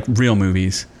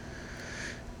movies.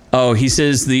 Oh, he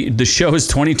says the show is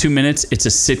 22 minutes. It's a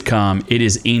sitcom. It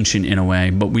is ancient in a way,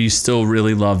 but we still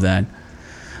really love that.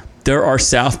 There are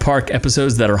South Park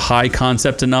episodes that are high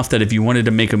concept enough that if you wanted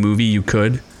to make a movie, you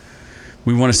could.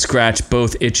 We want to scratch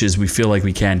both itches. We feel like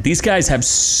we can. These guys have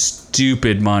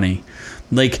stupid money.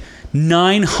 Like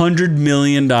 $900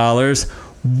 million.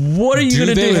 What are you going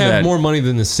to do with that? Do they have more money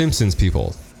than the Simpsons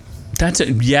people?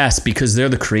 Yes, because they're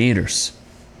the creators.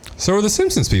 So are the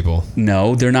Simpsons people.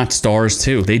 No, they're not stars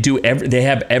too. They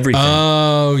have everything.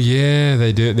 Oh, yeah,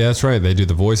 they do. That's right. They do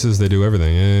the voices. They do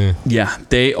everything. Yeah. Yeah,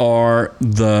 they are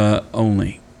the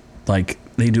only. Like,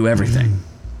 they do everything.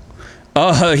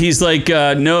 He's like,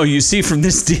 no, you see from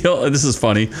this deal. This is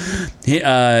funny.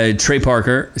 Trey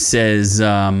Parker says,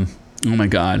 oh my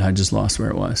God, I just lost where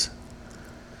it was.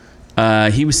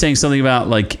 He was saying something about,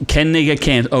 like, can they get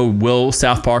canceled? Oh, will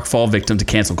South Park fall victim to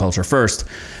cancel culture? First,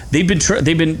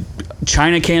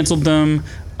 China canceled them.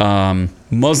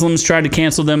 Muslims tried to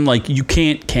cancel them. Like, you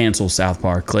can't cancel South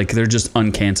Park. Like, they're just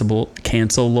uncancelable.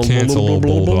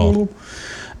 Cancelable.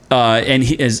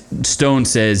 And as Stone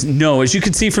says, no, as you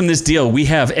can see from this deal, we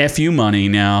have FU money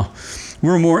now.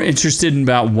 we're more interested in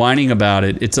about whining about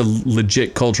it. It's a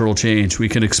legit cultural change. We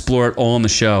can explore it all on the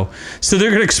show. So they're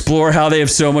going to explore how they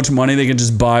have so much money they can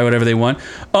just buy whatever they want.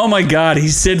 Oh my God, he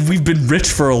said we've been rich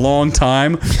for a long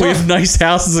time. We have nice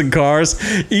houses and cars.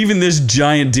 Even this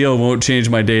giant deal won't change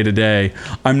my day to day.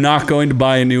 I'm not going to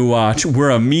buy a new watch.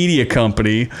 We're a media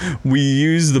company. We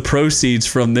use the proceeds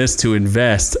from this to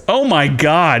invest. Oh my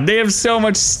God, they have so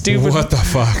much stupid... What the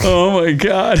fuck? Oh my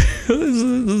God.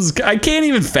 I can't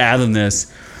even fathom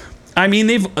this. I mean,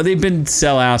 they've been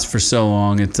sellouts for so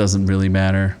long, it doesn't really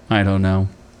matter. I don't know.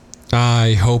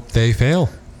 I hope they fail.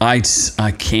 I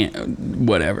can't,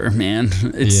 whatever, man.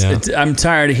 I'm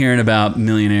tired of hearing about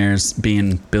millionaires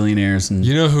being billionaires and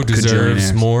you know who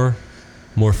deserves gajillionaires.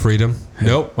 more freedom?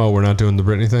 Nope. Oh, we're not doing the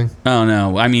Britney thing? Oh,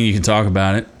 no. I mean, you can talk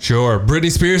about it. Sure.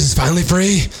 Britney Spears is finally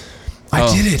free.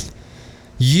 I did it.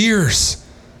 Years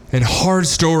and hard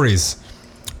stories.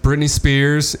 Britney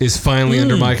Spears is finally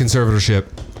under my conservatorship.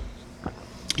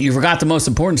 You forgot the most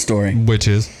important story. Which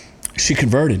is? She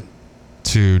converted.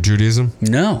 To Judaism?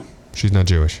 No. She's not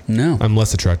Jewish. No. I'm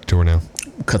less attracted to her now.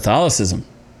 Catholicism.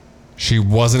 She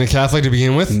wasn't a Catholic to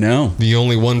begin with? No. The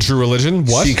only one true religion?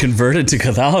 What? She converted to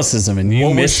Catholicism, and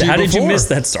you missed. How did you miss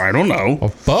that story? I don't know. Oh,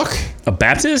 fuck? A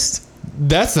Baptist?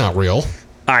 That's not real.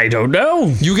 I don't know.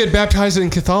 You get baptized in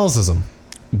Catholicism.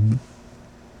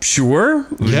 Sure.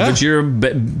 Yeah. But you're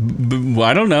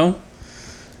I don't know.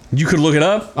 You could look it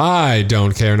up. I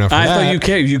don't care enough for that. I thought you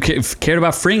cared. You cared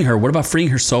about freeing her. What about freeing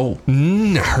her soul?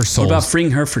 Her soul. What about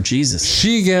freeing her for Jesus?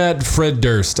 She got Fred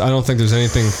Durst. I don't think there's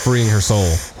anything freeing her soul.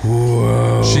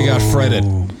 Whoa. She got Fredded.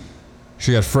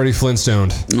 She got Freddie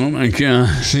Flintstone. Oh my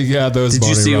God. She got those. Did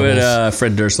you see rebels. what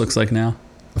Fred Durst looks like now?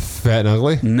 Fat and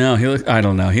ugly? No, I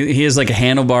don't know. He has like a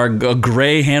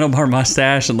gray handlebar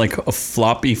mustache and like a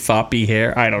floppy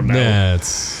hair. I don't know.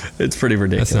 It's pretty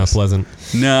ridiculous. That's not pleasant.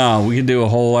 No, we could do a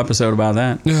whole episode about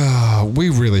that. We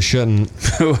really shouldn't.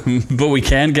 But we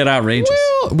can get outrageous.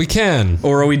 Well, we can.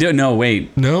 Or are we doing? No,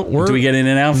 wait. No, do we get in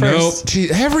and out first? No.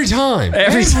 Gee, every time.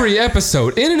 Every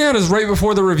episode. In and out is right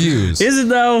before the reviews. Is it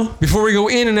though? Before we go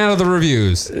in and out of the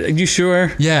reviews. You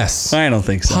sure? Yes. I don't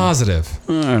think so. Positive.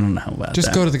 I don't know about Just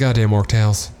that. go to the goddamn Orc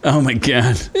Tales. Oh my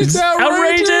God. It's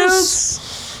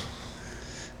outrageous.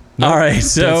 All right,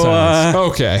 so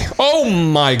okay. Oh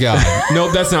my God.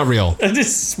 Nope, that's not real.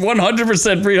 This is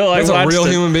 100% real. That's a real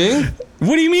human being?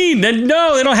 What do you mean?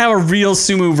 No, they don't have a real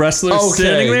sumo wrestler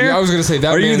sitting there. I was gonna say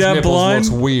that. Are you that nipples blind?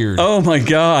 Looks weird. Oh my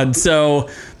God. So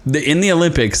in the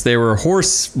Olympics, there were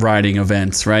horse riding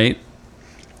events, right?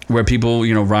 Where people,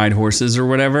 ride horses or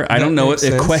whatever. I don't know what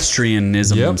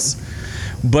equestrianisms. Yep.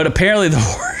 But apparently the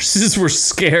horses were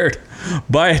scared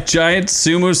by a giant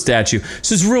sumo statue.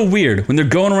 So it's real weird. When they're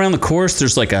going around the course,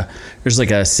 there's like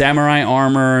a samurai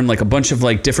armor and like a bunch of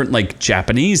like different like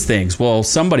Japanese things. Well,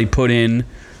 somebody put in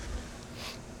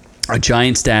a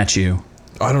giant statue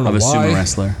of a sumo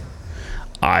wrestler.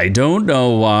 I don't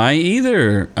know why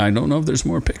either. I don't know if there's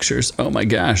more pictures. Oh my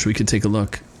gosh, we could take a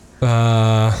look.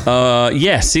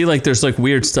 Yeah, see, like there's like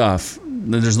weird stuff.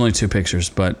 There's only 2 pictures,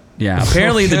 but yeah.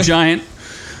 Apparently the giant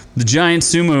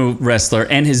sumo wrestler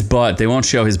and his butt, they won't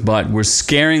show his butt, were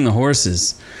scaring the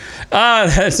horses.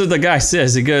 That's what the guy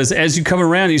says. He goes, as you come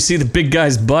around, you see the big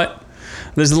guy's butt.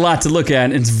 There's a lot to look at,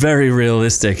 and it's very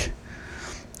realistic.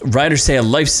 Riders say a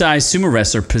life-size sumo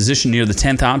wrestler positioned near the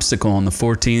 10th obstacle on the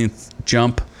 14th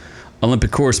jump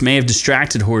Olympic course may have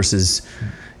distracted horses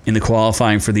in the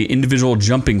qualifying for the individual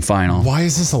jumping final. Why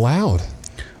is this allowed?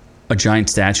 A giant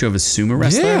statue of a sumo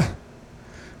wrestler? Yeah.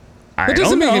 That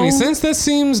doesn't make any sense. That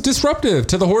seems disruptive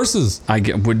to the horses. I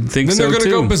would think so, too. Then they're going to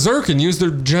go berserk and use their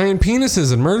giant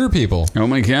penises and murder people. Oh,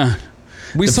 my God.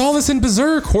 We saw this in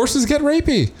Berserk. Horses get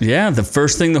rapey. Yeah, the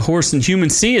first thing the horse and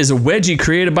humans see is a wedgie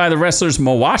created by the wrestlers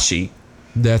Mawashi.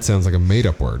 That sounds like a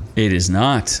made-up word. It is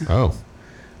not. Oh.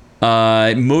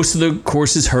 Most of the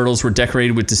course's hurdles were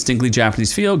decorated with distinctly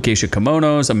Japanese feel, geisha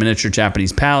kimonos, a miniature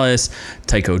Japanese palace,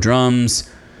 taiko drums.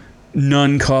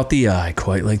 None caught the eye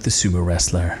quite like the sumo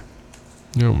wrestler.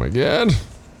 Oh my God.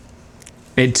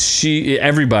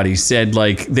 Everybody said,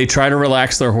 like, they try to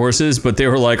relax their horses, but they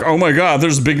were like, oh my God,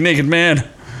 there's a big naked man.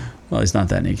 Well, he's not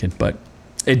that naked, but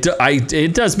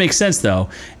it does make sense, though.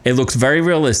 It looks very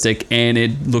realistic, and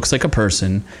it looks like a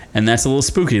person, and that's a little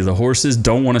spooky. The horses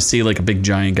don't want to see, like, a big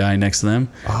giant guy next to them.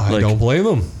 I don't blame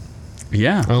them.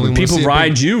 Yeah. When people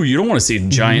ride you don't want to see a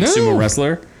giant sumo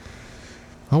wrestler.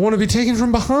 I want to be taken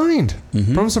from behind.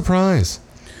 Mm-hmm. From surprise.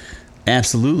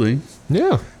 Absolutely.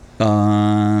 Yeah.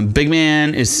 Big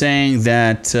Man is saying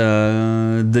that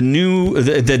the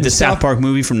South Park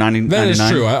movie from 1999. That is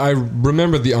true. I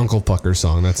remember the Uncle Fucker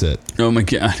song. That's it. Oh my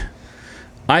God.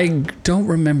 I don't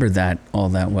remember that all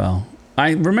that well.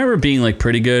 I remember it being like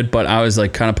pretty good, but I was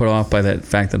like kind of put off by that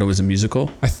fact that it was a musical.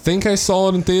 I think I saw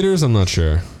it in theaters. I'm not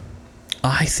sure.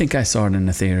 I think I saw it in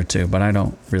the theater too, but I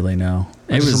don't really know.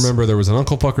 I just remember there was an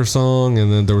Uncle Fucker song,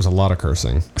 and then there was a lot of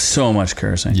cursing. So much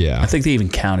cursing. Yeah. I think they even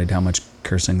counted how much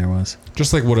cursing there was.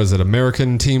 Just like, what is it? America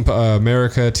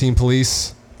Team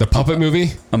Police? The puppet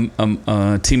movie?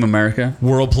 Team America?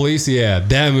 World Police? Yeah,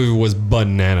 that movie was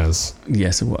bananas.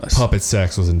 Yes, it was. Puppet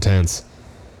sex was intense.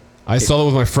 I saw that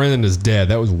with my friend and his dad.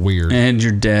 That was weird. And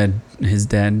your dad, his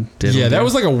dad did. Yeah, that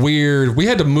was like a weird... We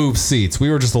had to move seats. We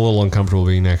were just a little uncomfortable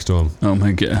being next to him. Oh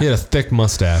my God. He had a thick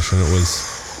mustache, and it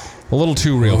was a little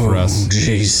too real for us.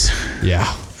 Jeez. Yeah.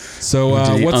 So,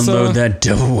 Did he what's... unload that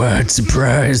double wide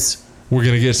surprise? We're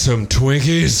going to get some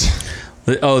Twinkies.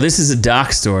 Oh, this is a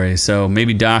Doc story, so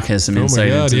maybe Doc has some insight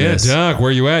into this. Doc, where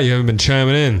you at? You haven't been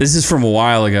chiming in. This is from a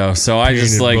while ago, so I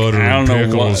just Peanut like, butter I don't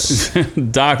and know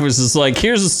what. Doc was just like,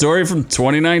 here's a story from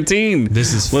 2019.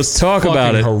 This is Let's talk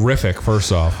about it. Horrific,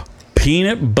 first off.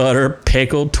 Peanut butter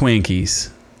pickled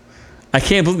Twinkies. I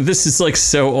can't believe this is like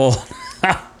so old.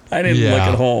 I didn't look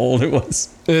at how old it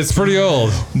was. It's pretty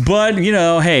old. But, you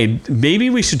know, hey, maybe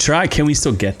we should try. Can we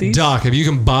still get these? Doc, if you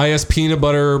can buy us peanut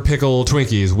butter pickle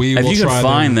Twinkies, we will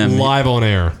try them live on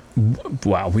air.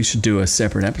 Wow, we should do a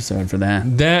separate episode for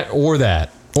that. That. Or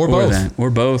both. Or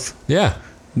both. Yeah.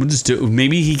 We'll just do.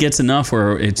 Maybe he gets enough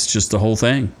where it's just the whole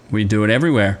thing. We do it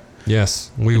everywhere.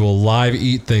 Yes, we will live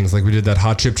eat things like we did that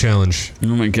hot chip challenge.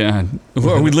 Oh my God.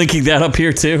 Are we linking that up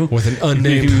here too? With an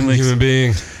unnamed human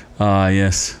being.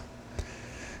 Yes.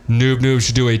 Noob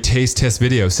should do a taste test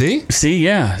video. See?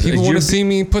 Yeah. People want to see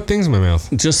me put things in my mouth.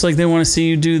 Just like they want to see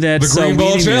you do that. The green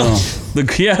ball challenge. The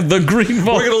green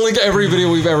ball. We're gonna link every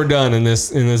video we've ever done in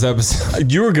this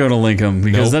episode. You were gonna link them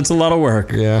because that's a lot of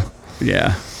work. Yeah.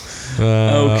 Yeah.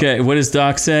 Okay. What does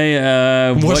Doc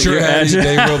say? What's your address?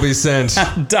 They will be sent.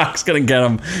 Doc's gonna get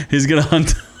them. He's gonna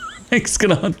hunt. He's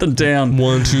gonna hunt them down.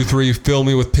 1, 2, 3. Fill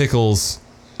me with pickles.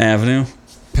 Avenue.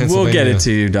 We'll get it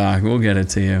to you, Doc. We'll get it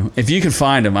to you. If you can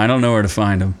find them. I don't know where to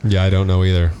find them. Yeah, I don't know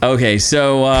either. Okay,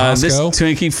 so this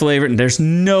Twinkie flavored, there's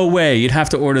no way. You'd have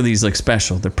to order these like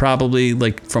special. They're probably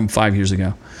like from 5 years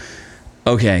ago.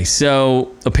 Okay,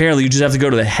 so apparently you just have to go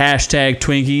to the hashtag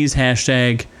Twinkies,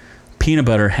 hashtag peanut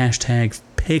butter, hashtag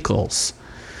pickles.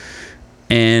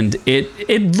 And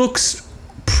it looks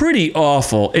pretty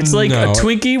awful. It's like a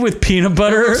Twinkie with peanut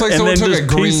butter. It looks like someone took a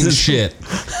green shit.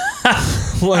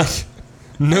 Like...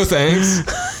 No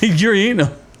thanks. You're eating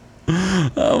them.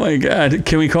 Oh my God.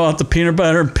 Can we call it the peanut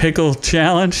butter pickle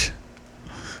challenge?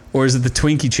 Or is it the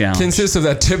Twinkie challenge? Consists of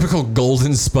that typical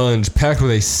golden sponge packed with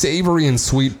a savory and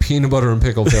sweet peanut butter and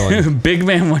pickle filling. Big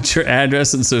man wants your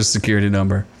address and social security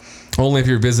number. Only if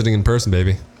you're visiting in person,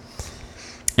 baby.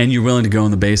 And you're willing to go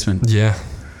in the basement. Yeah.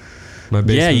 My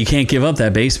basement. Yeah, you can't give up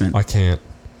that basement. I can't.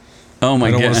 Oh my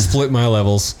God. I don't want to split my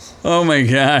levels. Oh my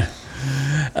God.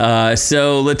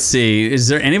 So let's see. Is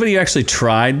there anybody who actually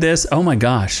tried this? Oh my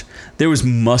gosh. There was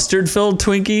mustard-filled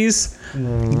Twinkies.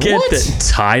 Get the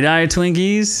tie-dye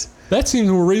Twinkies. That seems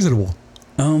more reasonable.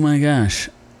 Oh my gosh.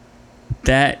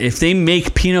 That if they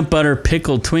make peanut butter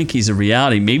pickled Twinkies a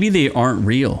reality, maybe they aren't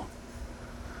real.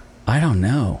 I don't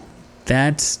know.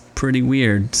 That's pretty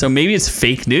weird. So maybe it's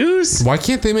fake news? Why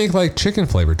can't they make like chicken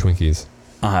flavored Twinkies?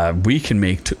 We can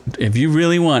make, if you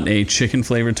really want a chicken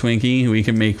flavored Twinkie, we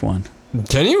can make one.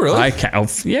 Can you really? I can.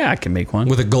 Yeah, I can make one.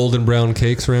 With a golden brown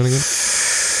cake surrounding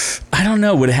it? I don't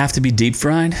know. Would it have to be deep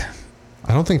fried?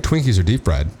 I don't think Twinkies are deep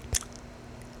fried.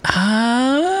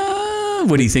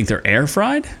 What do you think? They're air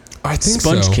fried? I think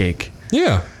Sponge cake.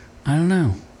 Yeah. I don't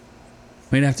know.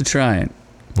 We'd have to try it.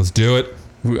 Let's do it.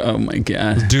 Oh my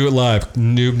God. Let's do it live.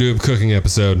 Noob cooking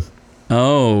episode.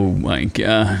 Oh my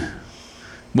God.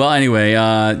 Well, anyway,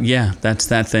 yeah, that's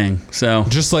that thing. So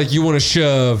just like you want to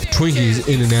shove Twinkies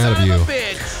in and out of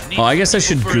you. Oh, I guess I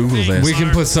should Google this. We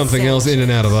can put something else in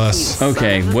and out of us.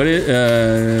 Okay, what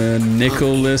is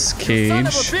Nicolas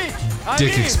Cage?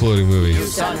 Dick exploding movie.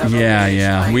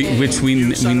 Yeah.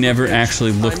 We never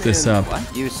actually looked this up.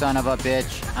 You son of a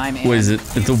bitch. What is it?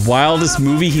 The wildest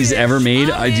movie he's ever made?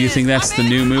 Do you think that's the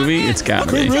new movie? It's got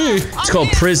to be. It's called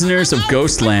Prisoners of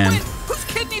Ghostland.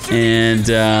 And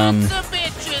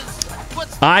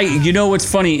you know what's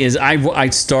funny is I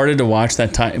started to watch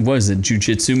that time. What was it?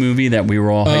 Jiu-Jitsu movie that we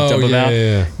were all hyped up about.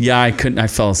 Yeah, I couldn't. I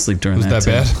fell asleep during that. Was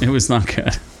that bad? It was not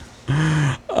good.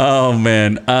 Oh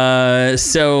man.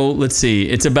 So let's see.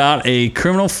 It's about a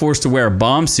criminal forced to wear a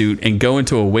bomb suit and go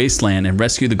into a wasteland and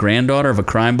rescue the granddaughter of a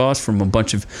crime boss from a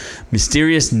bunch of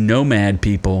mysterious nomad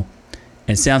people.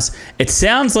 It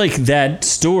sounds like that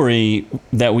story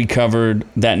that we covered,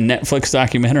 that Netflix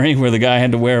documentary where the guy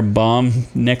had to wear a bomb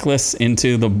necklace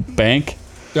into the bank.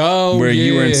 Oh, where yeah.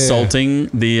 you were insulting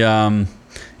the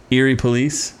Erie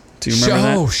police. Do you remember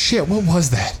that? Oh shit! What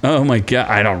was that? Oh my god,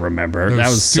 I don't remember. Those That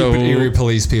was stupid so Erie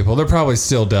police people. They're probably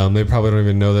still dumb. They probably don't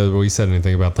even know that we said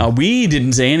anything about them. we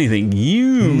didn't say anything.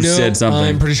 You said something.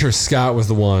 I'm pretty sure Scott was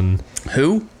the one.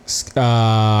 Who?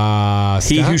 Scott?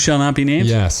 He who shall not be named?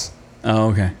 Yes. Oh,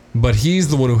 okay. But he's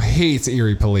the one who hates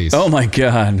Erie police. Oh my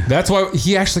god. That's why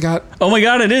he actually got... Oh my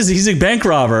god, it is. He's a bank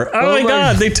robber. Oh, my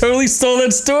god, they totally stole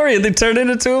that story and they turned it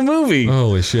into a movie.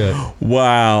 Holy shit.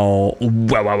 Wow.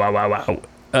 Wow.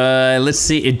 Let's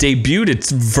see. It debuted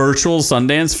its virtual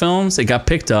Sundance films. It got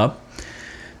picked up.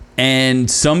 And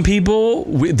some people,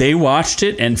 they watched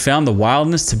it and found the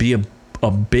wildness to be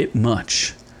a bit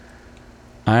much.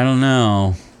 I don't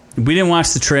know. We didn't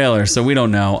watch the trailer, so we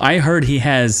don't know. I heard he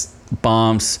has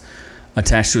bombs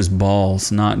attached to his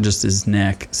balls, not just his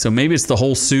neck. So maybe it's the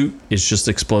whole suit. It's just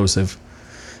explosive.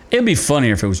 It'd be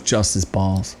funnier if it was just his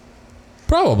balls.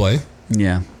 Probably.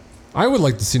 Yeah. I would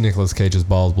like to see Nicolas Cage's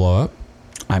balls blow up.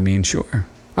 I mean, sure.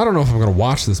 I don't know if I'm going to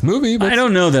watch this movie, but... I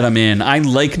don't know that I'm in. I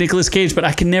like Nicolas Cage, but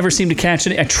I can never seem to catch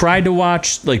it. I tried to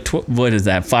watch, like, what is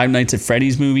that? Five Nights at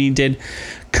Freddy's movie he did.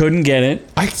 Couldn't get it.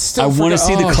 I want to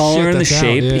see the color and the that's out,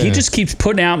 shape. yeah. He just keeps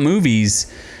putting out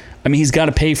movies. I mean, he's got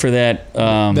to pay for that.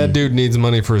 That dude needs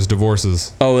money for his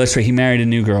divorces. Oh, that's right. He married a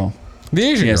new girl. The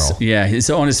Asian girl. Yeah, he's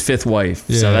on his fifth wife.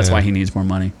 Yeah, so that's yeah. why he needs more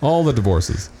money. All the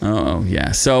divorces. Oh,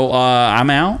 yeah. So I'm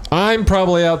out. I'm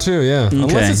probably out too, yeah.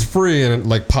 Unless it's free and it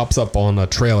like pops up on a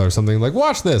trailer or something. Like,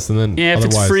 watch this, and then Yeah, if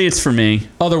it's free, it's for me.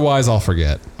 Otherwise, I'll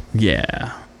forget.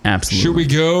 Yeah, absolutely. Should we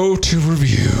go to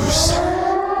reviews?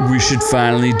 We should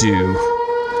finally do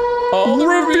all the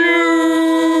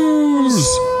reviews.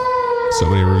 So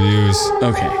many reviews.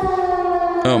 Okay.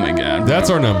 Oh my god. That's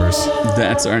our numbers.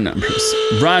 That's our numbers.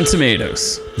 Rotten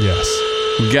Tomatoes. Yes.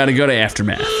 We got to go to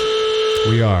Aftermath.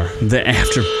 We are. The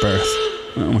Afterbirth.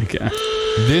 Oh my god.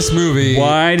 This movie.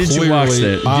 Why did you watch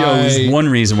it? There's one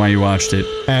reason why you watched it.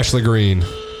 Ashley Greene.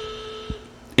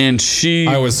 And she.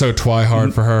 I was so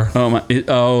twihard for her. Oh my!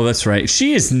 That's right.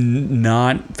 She is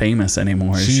not famous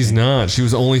anymore. She's not. She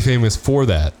was only famous for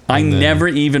that. I never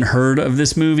even heard of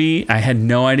this movie. I had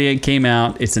no idea it came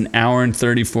out. It's an hour and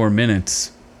 34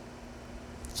 minutes.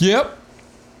 Yep.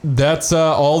 That's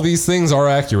all these things are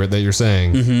accurate that you're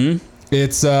saying. Mm-hmm.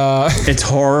 It's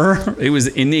horror. It was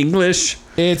in English.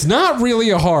 It's not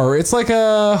really a horror. It's like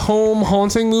a home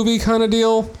haunting movie kind of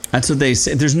deal. That's what they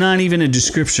say. There's not even a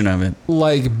description of it.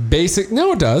 Like basic.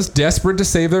 No, it does. Desperate to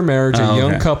save their marriage, a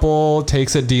young couple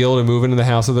takes a deal to move into the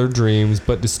house of their dreams,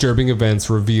 but disturbing events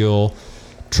reveal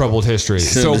troubled history.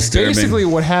 So basically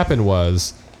what happened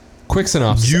was, quick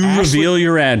synopsis. You reveal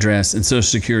your address and social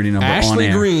security number on air.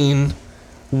 Ashley Greene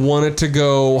wanted to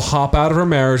go hop out of her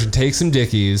marriage and take some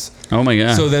dickies. Oh my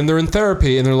god. So then they're in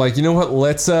therapy and they're like, you know what,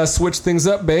 let's switch things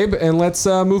up, babe, and let's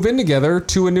move in together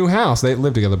to a new house. They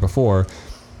lived together before.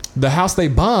 The house they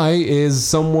buy is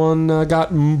someone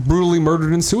got brutally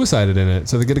murdered and suicided in it,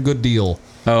 so they get a good deal.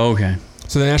 Oh, okay.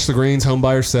 So then Ashley Greene's home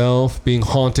by herself, being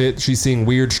haunted. She's seeing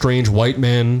weird, strange white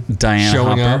men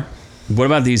showing up. What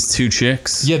about these two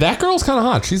chicks? Yeah, that girl's kind of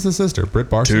hot. She's the sister, Britt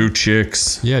Barson. Two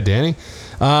chicks. Yeah, Danny.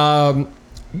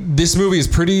 This movie is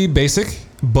pretty basic,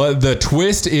 but the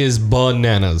twist is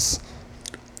bananas.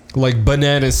 Like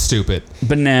bananas stupid.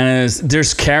 Bananas.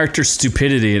 There's character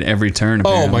stupidity at every turn.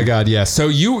 Apparently. Oh my god, yeah. So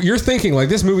you're thinking like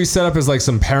this movie's set up as like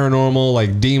some paranormal,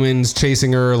 like demons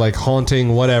chasing her, like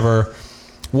haunting, whatever.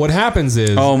 What happens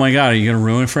is... Oh my god, are you going to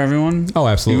ruin it for everyone? Oh,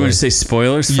 absolutely. You want to say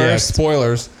spoilers first? Yeah,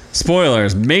 spoilers.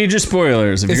 Spoilers. Major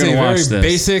spoilers if you're going to watch this. It's a very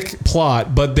basic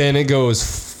plot, but then it goes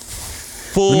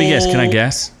full... Let me guess. Can I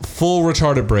guess? Full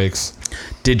retarded breaks.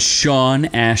 Did Shawn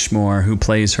Ashmore, who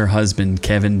plays her husband,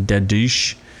 Kevin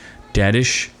Dadish?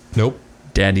 Nope.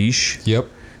 Dadish? Yep.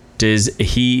 Did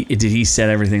he set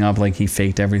everything up like he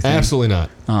faked everything? Absolutely not.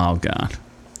 Oh, God.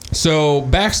 So,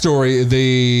 backstory,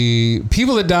 the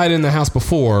people that died in the house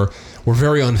before were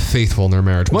very unfaithful in their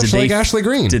marriage, much like Ashley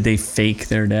Greene. Did they fake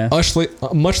their death?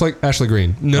 Much like Ashley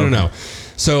Greene. No.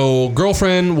 So,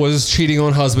 girlfriend was cheating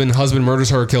on husband. Husband murders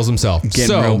her, kills himself.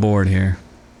 Getting real bored here.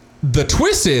 The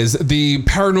twist is the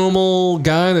paranormal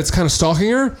guy that's kind of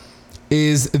stalking her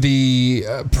is the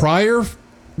prior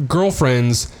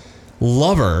girlfriend's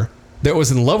lover that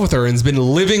was in love with her and has been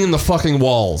living in the fucking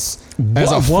walls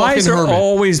as a Why fucking is there hermit.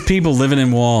 always people living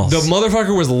in walls? The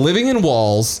motherfucker was living in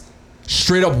walls,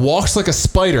 straight up walks like a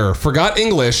spider, forgot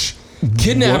English,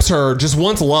 kidnaps her, just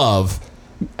wants love,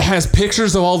 has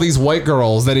pictures of all these white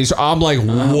girls that I'm like,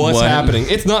 what's what? happening?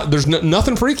 It's not. There's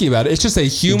nothing freaky about it. It's just a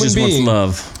human just being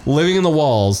wants love. living in the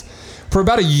walls for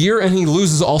about a year, and he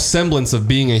loses all semblance of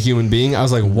being a human being. I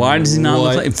was like, Why does he not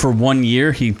what? look like? For 1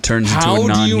 year, he turns into How a do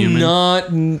non-human. you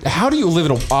not? How do you live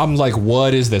in a? I'm like,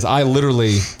 what is this? I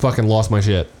literally fucking lost my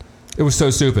shit. It was so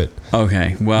stupid.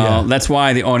 Okay, well, Yeah. that's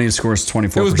why the audience score is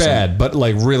 24%. It was bad, but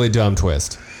like really dumb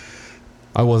twist.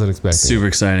 I wasn't expecting. Super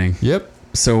exciting. Yep.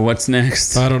 So what's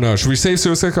next? I don't know. Should we save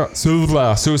Suicide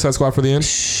Squad for the end?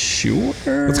 Sure.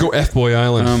 Let's go F-Boy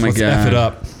Island. Oh my Let's God. F it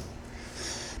up.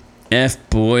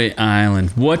 F-Boy Island.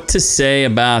 What to say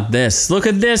about this? Look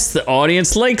at this. The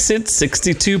audience likes it.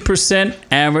 62%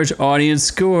 average audience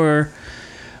score.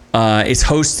 It's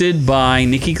hosted by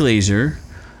Nikki Glazer,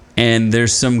 and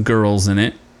there's some girls in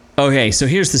it. Okay, so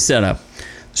here's the setup.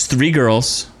 There's 3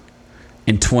 girls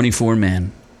and 24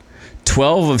 men.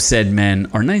 12 of said men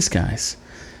are nice guys.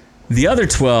 The other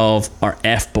 12 are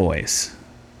F-boys.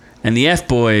 And the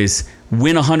F-boys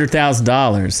win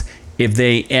 $100,000 if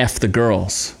they F the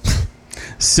girls.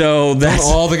 So that's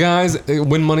All the guys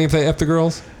win money if they F the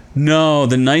girls? no,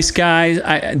 the nice guys.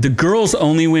 The girls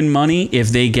only win money if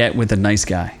they get with a nice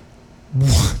guy.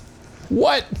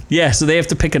 What? Yeah, so they have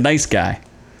to pick a nice guy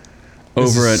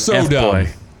over an is so F-boy. dumb.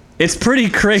 It's pretty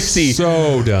crazy.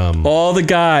 So dumb. All the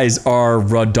guys are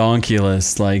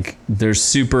redonkulous. Like, they're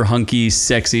super hunky,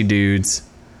 sexy dudes.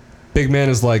 Big Man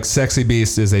is like, Sexy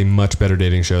Beast is a much better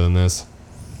dating show than this.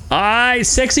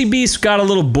 Sexy Beast got a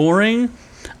little boring.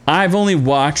 I've only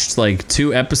watched like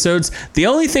 2 episodes. The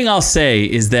only thing I'll say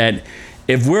is that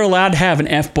if we're allowed to have an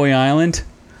F-Boy Island,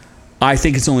 I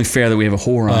think it's only fair that we have a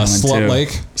whore island Slut too. Lake.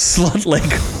 Slut Lake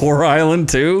whore island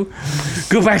too.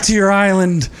 Go back to your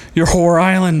island, your whore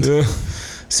island.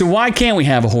 So why can't we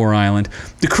have a whore island?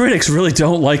 The critics really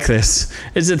don't like this.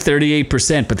 It's at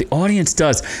 38%, but the audience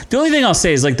does. The only thing I'll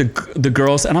say is like the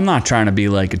girls, and I'm not trying to be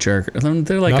like a jerk.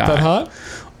 They're like Not that hot?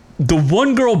 The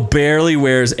one girl barely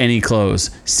wears any clothes.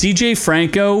 CJ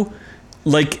Franco,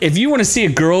 like if you want to see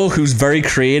a girl who's very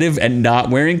creative and not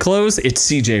wearing clothes, it's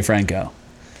CJ Franco.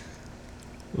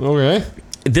 Okay.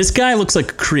 This guy looks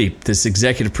like a creep, this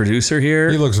executive producer here.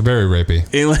 He looks very rapey.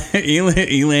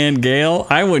 Elan Gale.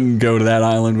 I wouldn't go to that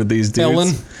island with these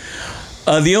dudes.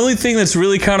 Ellen? The only thing that's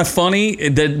really kind of funny,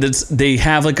 that's they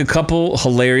have like a couple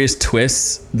hilarious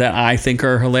twists that I think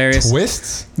are hilarious.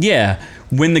 Twists? Yeah.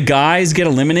 When the guys get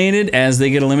eliminated, as they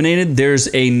get eliminated,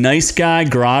 there's a nice guy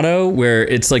grotto where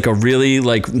it's like a really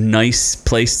like nice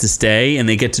place to stay, and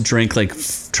they get to drink like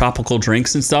tropical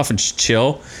drinks and stuff and just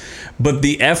chill. But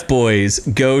the F-boys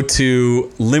go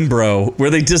to Limbro, where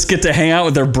they just get to hang out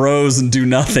with their bros and do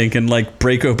nothing and like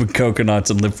break open coconuts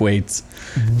and lift weights.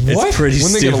 What? It's pretty when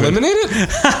stupid. they get eliminated?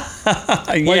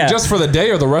 Yeah. Like just for the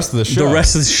day or the rest of the show? The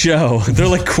rest of the show. They're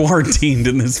like quarantined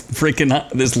in this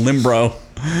this Limbro.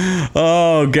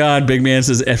 Oh God, Big Man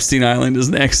says Epstein Island is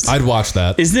next. I'd watch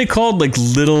that. Isn't it called like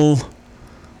Little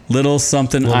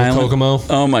something Little Island? Kokomo?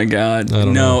 Oh my God. I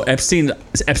don't know.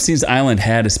 Epstein's Island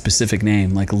had a specific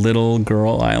name, like Little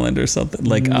Girl Island or something.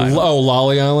 Like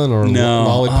Lolly Island or no,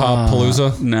 Lollipop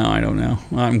Palooza? No, I don't know.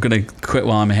 I'm gonna quit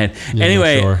while I'm ahead. Yeah,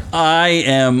 anyway, sure. I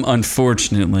am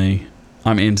unfortunately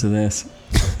I'm into this.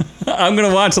 I'm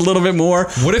gonna watch a little bit more,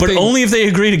 but only if they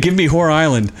agree to give me Whore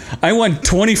Island. I want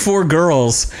 24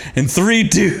 girls and 3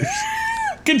 dudes.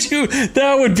 Could you?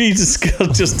 That would be just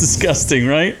disgusting,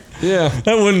 right? Yeah.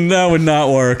 That would not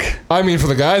work. I mean, for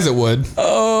the guys, it would.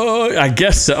 Oh, I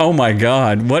guess so. Oh my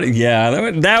God! What?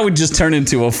 Yeah, that would just turn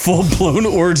into a full blown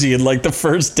orgy in like the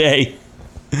first day.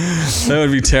 That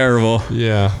would be terrible.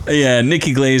 Yeah. Yeah,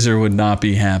 Nikki Glazer would not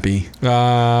be happy.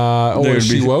 Is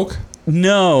she woke?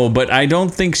 No, but I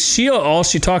don't think all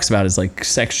she talks about is like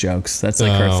sex jokes. That's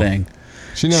like her thing.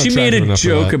 She made a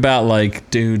joke about like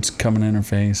dudes coming in her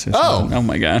face. Or something. Oh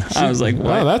my God! I was like,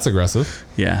 what? Oh, that's aggressive.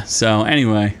 Yeah. So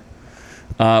anyway,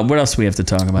 what else do we have to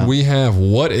talk about? We have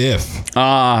What If.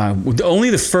 Only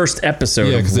the first episode.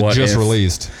 Yeah, because it just If.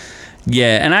 released.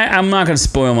 Yeah, and I'm not going to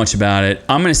spoil much about it.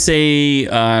 I'm going to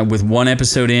say with 1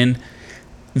 episode in,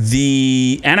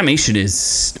 the animation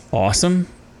is awesome.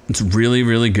 It's really,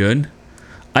 really good.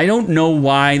 I don't know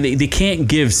why they can't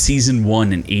give season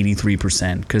 1 an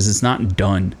 83% because it's not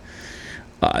done.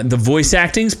 The voice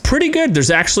acting's pretty good.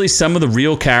 There's actually some of the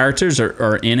real characters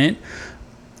are in it.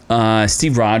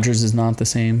 Steve Rogers is not the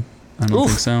same. I don't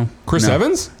think so. Chris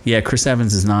Evans? Yeah, Chris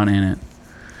Evans is not in it.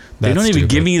 They don't even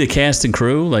give me the cast and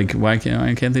crew. Like, why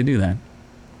can't they do that?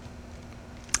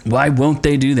 Why won't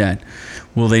they do that?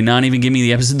 Will they not even give me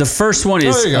the episode? The first one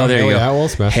is... there you go. Haley Atwell,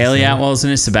 Sebastian Haley Stan. Atwell's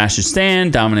in it. Sebastian Stan,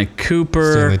 Dominic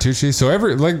Cooper. Stanley Tucci. So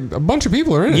a bunch of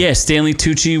people are in it. Yeah, Stanley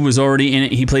Tucci was already in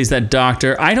it. He plays that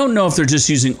doctor. I don't know if they're just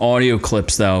using audio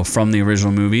clips, though, from the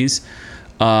original movies.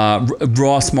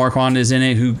 Ross Marquand is in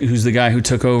it, who's the guy who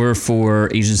took over for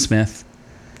Agent Smith.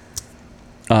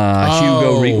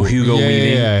 Hugo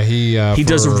Weaving. Yeah, he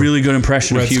does a really good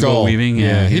impression Red of Hugo Skull. Weaving.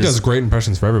 Yeah, he does great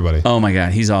impressions for everybody. Oh my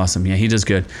God, he's awesome. Yeah, he does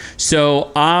good.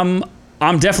 So I'm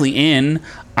definitely in.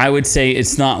 I would say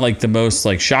it's not like the most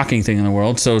like shocking thing in the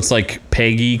world. So it's like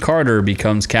Peggy Carter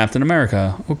becomes Captain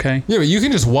America. Okay, Yeah, but you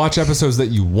can just watch episodes that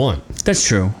you want. that's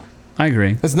true. I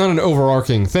agree. It's not an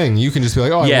overarching thing. You can just be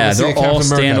like, oh, Yeah, I want to see they're a Captain all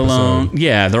America standalone. episode.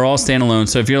 Yeah, they're all standalone.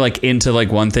 So if you're like into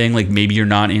like one thing, like maybe you're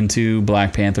not into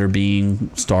Black Panther being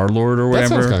Star-Lord or That whatever.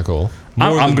 sounds kind of cool.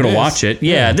 I'm More than gonna this. watch it.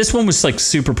 Yeah, this one was like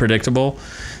super predictable,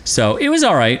 so it was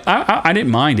all right. I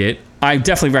didn't mind it. I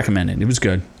definitely recommend it. It was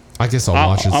good. I guess I'll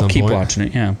watch it at I'll some keep point. watching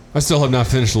it. Yeah. I still have not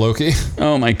finished Loki.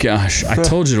 Oh my gosh, I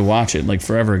told you to watch it like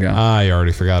forever ago. I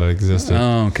already forgot it existed.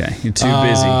 Oh, okay, you're too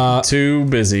busy. Too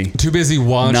busy. Too busy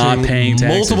watching Not paying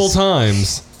taxes. multiple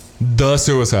times The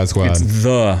Suicide Squad.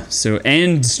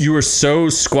 And you were so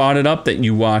squatted up that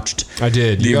you watched. I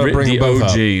did. You the gotta bring the them both OG.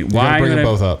 up. You Why gotta bring them would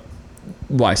I- both up.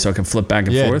 Why? So I can flip back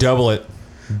and Yeah, forth. double it.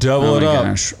 Double Oh it my up.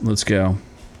 gosh, let's go.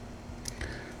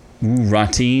 Ooh,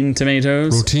 Ratine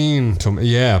tomatoes. Routine.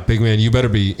 Yeah, big man, you better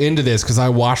be into this because I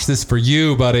watched this for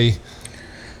you, buddy.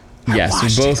 Yes,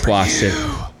 we both watched it.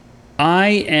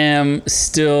 I am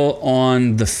still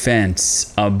on the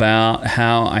fence about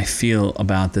how I feel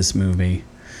about this movie.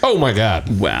 Oh my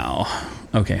God. Wow.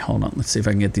 Okay, hold on. Let's see if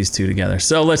I can get these two together.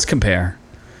 So let's compare.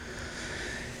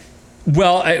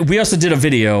 Well, we also did a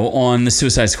video on the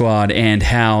Suicide Squad and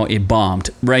how it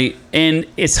bombed, right? And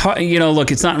it's hard,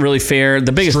 look, it's not really fair.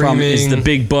 The biggest problem is the Streaming.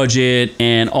 big budget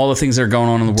and all the things that are going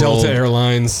on in the world. Delta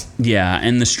Airlines. Yeah,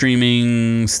 and the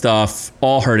streaming stuff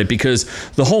all hurt it because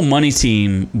the whole money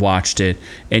team watched it.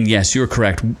 And yes, you're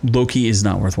correct. Loki is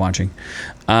not worth watching.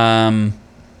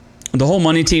 The whole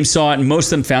money team saw it, and most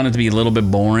of them found it to be a little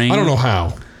bit boring. I don't know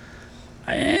how.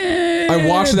 I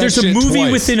watched that There's a shit movie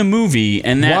twice. within a movie,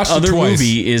 and that Watched it other twice.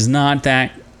 movie is not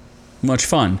that much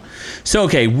fun. So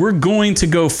okay, we're going to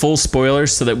go full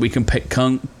spoilers so that we can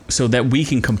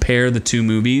compare the two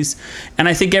movies. And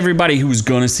I think everybody who's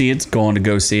going to see it's going to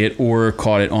go see it or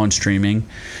caught it on streaming.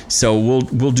 So we'll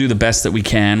do the best that we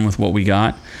can with what we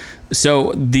got.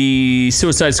 So the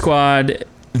Suicide Squad,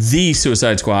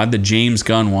 the James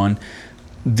Gunn one,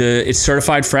 it's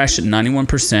certified fresh at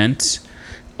 91%.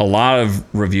 A lot of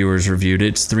reviewers reviewed it.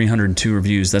 It's 302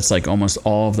 reviews. That's like almost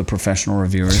all of the professional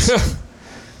reviewers.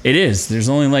 It is. There's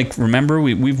only remember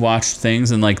we've watched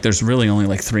things and there's really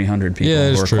only 300 people Yeah,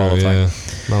 who it's are true. qualified. Yeah,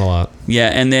 not a lot. Yeah,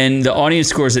 and then the audience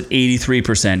scores at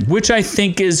 83%, which I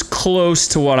think is close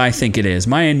to what I think it is.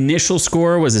 My initial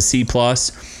score was a C+.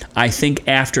 I think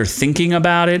after thinking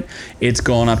about it, it's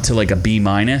gone up to a B-.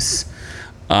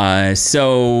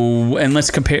 And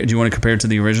let's compare. Do you want to compare it to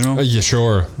the original? Yeah,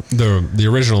 sure. The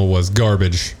original was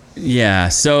garbage. Yeah,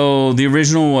 so the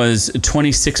original was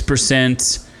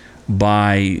 26%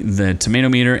 by the tomato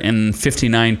meter and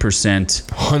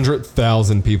 59%.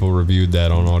 100,000 people reviewed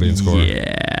that on audience score.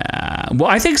 Yeah. Well,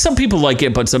 I think some people like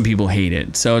it, but some people hate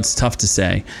it. So it's tough to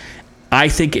say. I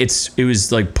think it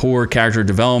was poor character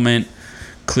development.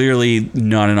 Clearly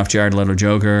not enough Jared Leto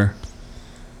Joker.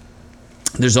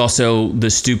 There's also the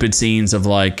stupid scenes of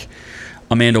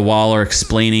Amanda Waller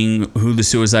explaining who the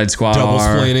Suicide Squad Double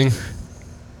are explaining.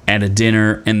 at a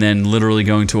dinner and then literally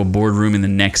going to a boardroom in the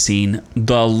next scene,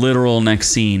 the literal next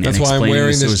scene. That's and why I'm explaining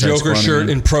wearing the this Suicide Joker Squad shirt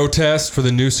again. in protest for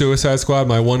the new Suicide Squad.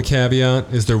 My one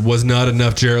caveat is there was not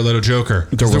enough Jared Leto Joker.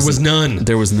 There was none.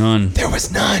 There was none. There was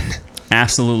none.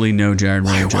 Absolutely no Jared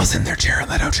Leto Joker. Wasn't there Jared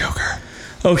Leto Joker?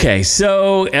 Okay,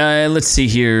 so let's see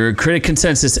here. Critic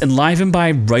consensus. Enlivened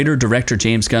by writer-director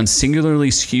James Gunn's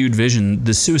singularly skewed vision,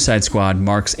 The Suicide Squad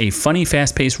marks a funny,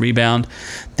 fast-paced rebound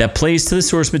that plays to the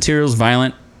source material's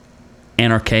violent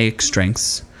and archaic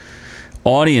strengths.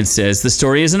 Audience says the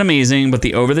story isn't amazing, but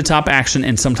the over-the-top action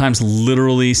and sometimes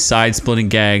literally side-splitting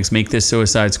gags make this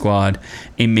Suicide Squad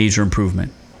a major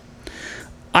improvement.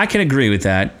 I can agree with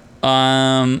that.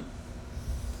 I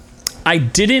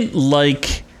didn't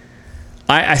like...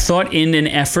 I thought in an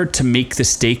effort to make the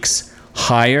stakes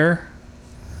higher,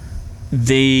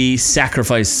 they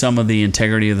sacrificed some of the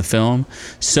integrity of the film.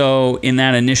 So in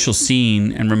that initial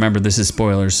scene, and remember this is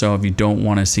spoilers, so if you don't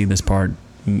want to see this part,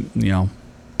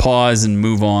 pause and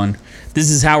move on. This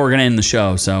is how we're going to end the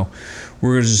show, so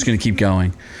we're just going to keep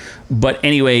going. But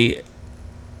anyway,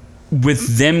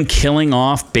 with them killing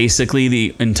off basically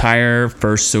the entire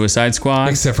first Suicide Squad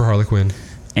Except for Harley Quinn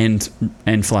and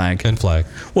Flag. and Flag.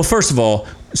 Well, first of all,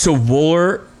 so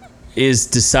Waller is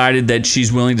decided that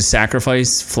she's willing to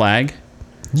sacrifice Flag.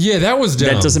 Yeah, that was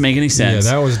dumb. That doesn't make any sense.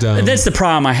 Yeah, that was dumb. That's the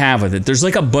problem I have with it. There's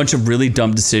like a bunch of really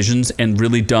dumb decisions and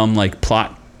really dumb like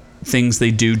plot things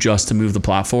they do just to move the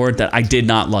plot forward that I did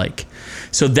not like.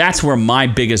 So that's where my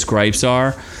biggest gripes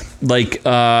are. Like,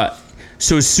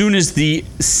 so as soon as the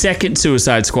second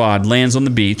Suicide Squad lands on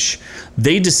the beach,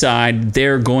 they decide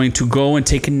they're going to go and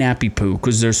take a nappy poo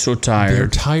because they're so tired. They're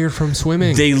tired from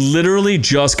swimming. They literally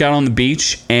just got on the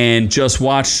beach and just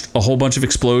watched a whole bunch of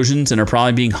explosions and are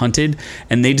probably being hunted.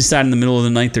 And they decide in the middle of the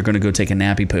night they're going to go take a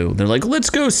nappy poo. They're like, let's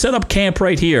go set up camp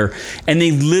right here. And they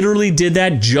literally did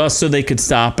that just so they could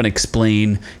stop and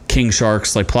explain King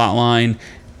Shark's like plot line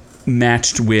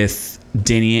matched with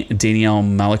Danielle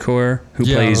Malachor, who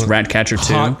plays Ratcatcher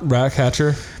 2. Hot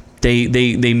Ratcatcher.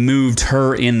 They moved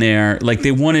her in there. Like,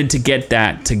 they wanted to get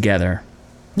that together.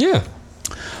 Yeah.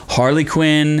 Harley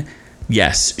Quinn,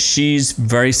 yes, she's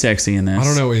very sexy in this. I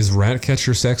don't know. Is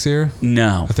Ratcatcher sexier?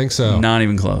 No. I think so. Not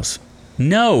even close.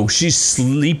 No, she's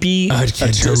sleepy. I'd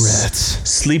catch her rats.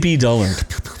 Sleepy dullard.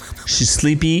 She's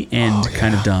sleepy and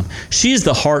kind of dumb. She's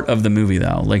the heart of the movie,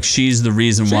 though. Like, she's the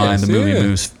reason why the movie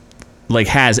moves, like,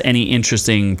 has any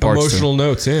interesting parts. Emotional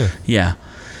notes, yeah. Yeah.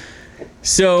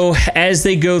 So as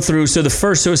they go through, so the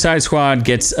first Suicide Squad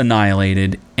gets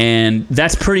annihilated, and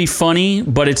that's pretty funny,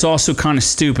 but it's also kind of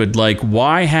stupid. Like,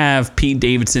 why have Pete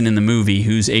Davidson in the movie,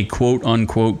 who's a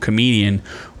quote-unquote comedian,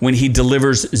 when he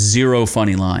delivers zero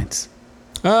funny lines?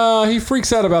 He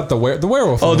freaks out about the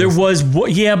werewolf. Oh, there was,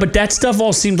 yeah, but that stuff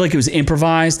all seemed like it was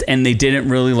improvised, and they didn't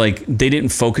really, like, they didn't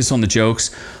focus on the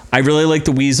jokes. I really liked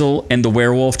the weasel, and the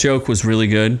werewolf joke was really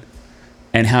good,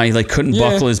 and how he, like, couldn't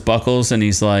buckle his buckles, and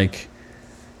he's like,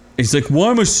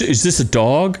 why is this a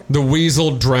dog? The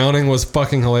weasel drowning was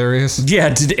fucking hilarious. Yeah,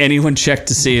 did anyone check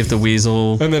to see if the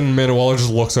weasel... And then Amanda Waller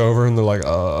just looks over and they're like,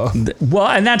 Well,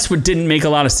 and that's what didn't make a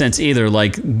lot of sense either.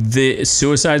 Like, the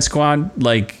Suicide Squad,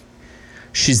 like,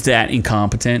 she's that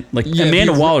incompetent. Like,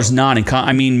 Amanda Waller's not incompetent.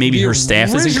 I mean, maybe her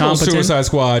staff is incompetent. Suicide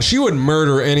Squad, she would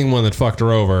murder anyone that fucked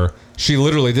her over. She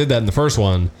literally did that in the first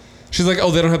one. She's like, oh,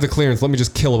 they don't have the clearance. Let me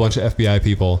just kill a bunch of FBI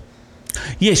people.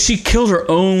 Yeah, she killed her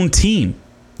own team.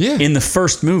 Yeah. In the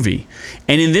first movie.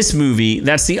 And in this movie,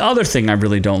 that's the other thing I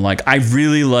really don't like. I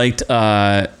really liked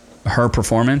her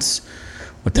performance.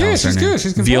 What the hell is her name? Good.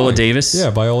 She's good. Viola Davis. Yeah,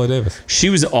 Viola Davis.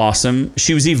 She was awesome.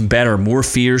 She was even better, more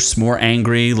fierce, more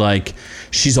angry. Like,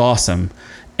 she's awesome.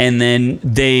 And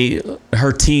then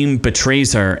her team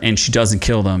betrays her, and she doesn't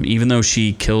kill them, even though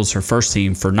she kills her first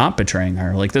team for not betraying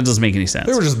her. Like, that doesn't make any sense.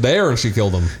 They were just there, and she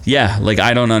killed them. Yeah, like,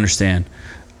 I don't understand.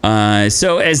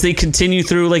 So as they continue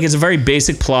through, like, it's a very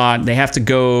basic plot. They have to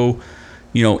go,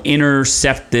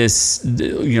 intercept this,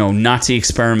 Nazi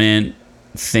experiment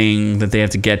thing that they have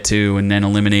to get to and then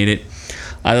eliminate it.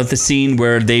 I thought the scene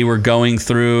where they were going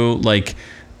through, like,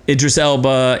 Idris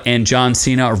Elba and John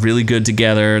Cena are really good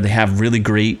together. They have really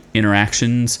great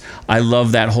interactions. I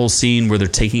love that whole scene where they're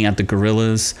taking out the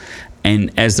gorillas,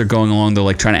 and as they're going along, they're,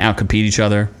 like, trying to outcompete each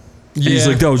other. And he's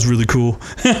like, that was really cool.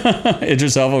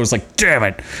 Idris Elba was like, damn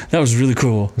it, that was really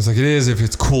cool. It's like, it is if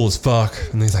it's cool as fuck.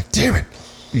 And he's like, damn it.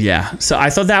 Yeah, so I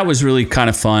thought that was really kind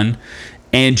of fun.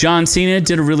 And John Cena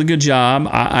did a really good job.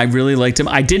 I really liked him.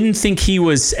 I didn't think he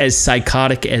was as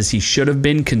psychotic as he should have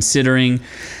been, considering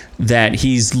that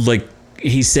he's like,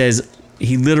 he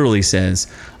literally says,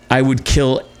 I would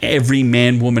kill every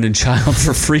man, woman, and child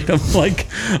for freedom. Like,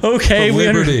 okay. For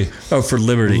liberty. For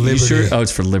liberty. You sure? Oh,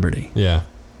 it's for liberty. Yeah.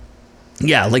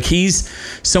 Yeah, like, he's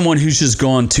someone who's just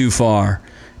gone too far.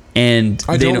 And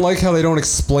I don't like how they don't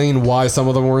explain why some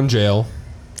of them were in jail.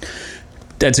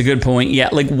 That's a good point. Yeah,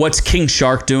 like, what's King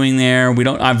Shark doing there? We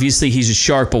don't, obviously he's a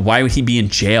shark, but why would he be in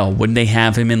jail? Wouldn't they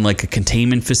have him in, like, a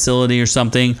containment facility or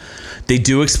something? They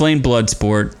do explain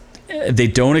Bloodsport. They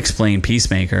don't explain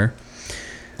Peacemaker.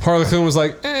 Harley Quinn was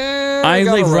like, I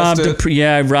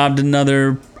robbed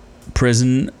another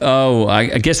prison. Oh,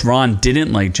 I guess Ron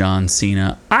didn't like John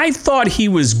Cena. I thought he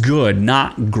was good,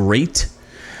 not great.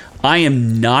 I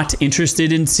am not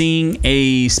interested in seeing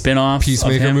a spinoff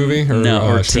Peacemaker of him. movie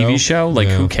or TV show. Like,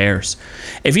 who cares?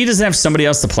 If he doesn't have somebody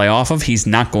else to play off of, he's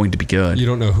not going to be good. You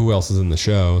don't know who else is in the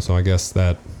show, so I guess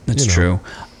that's true.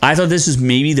 I thought this was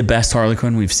maybe the best Harley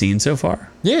Quinn we've seen so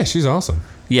far. Yeah, she's awesome.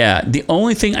 Yeah, the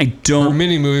only thing I don't... Her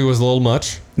mini movie was a little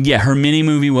much. Yeah, her mini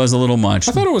movie was a little much.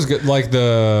 I thought it was good. Like,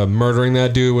 the murdering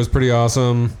that dude was pretty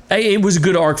awesome. It was a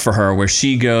good arc for her where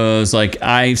she goes, like,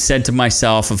 I said to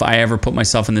myself, if I ever put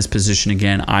myself in this position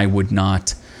again, I would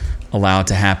not allow it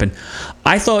to happen.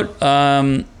 I thought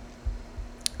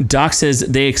Doc says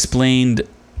they explained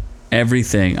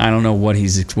everything. I don't know what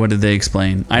did they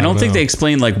explain? I don't think they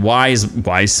explained like why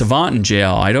is Savant in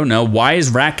jail? I don't know. Why is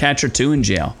Ratcatcher 2 in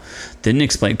jail? Didn't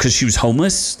explain because she was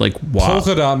homeless. Like wow.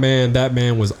 Polka Dot Man, that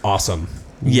man was awesome.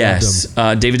 Yes,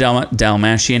 David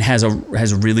Dalmatian has a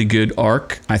really good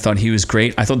arc. I thought he was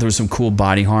great. I thought there was some cool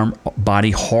body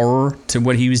horror to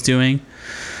what he was doing.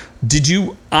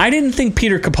 I didn't think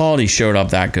Peter Capaldi showed up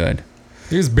that good.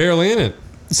 He was barely in it.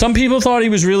 Some people thought he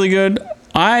was really good.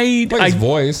 His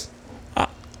voice.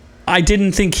 I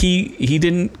didn't think he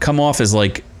didn't come off as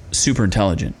like super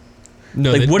intelligent.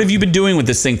 No, like what have you been doing with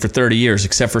this thing for 30 years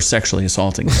except for sexually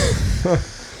assaulting?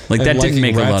 Like that didn't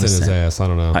make a lot of sense. Ass. I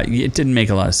don't know. It didn't make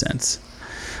a lot of sense.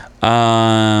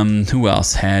 Who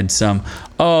else had some?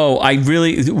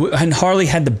 And Harley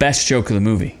had the best joke of the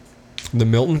movie. The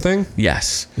Milton thing?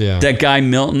 Yes. Yeah. That guy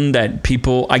Milton, that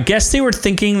people, I guess they were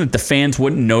thinking that the fans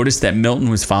wouldn't notice that Milton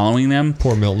was following them.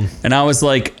 Poor Milton. And I was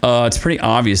like, it's pretty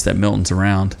obvious that Milton's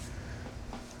around.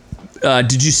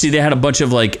 Did you see they had a bunch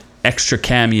of like extra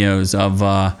cameos of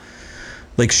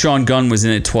like Sean Gunn was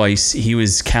in it twice. He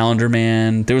was Calendar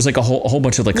Man. There was like a whole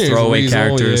bunch of like throwaway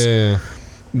characters.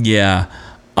 Yeah.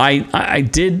 I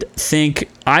did think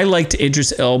I liked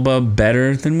Idris Elba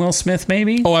better than Will Smith,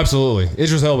 maybe. Oh, absolutely.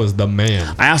 Idris Elba is the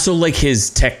man. I also like his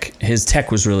tech. His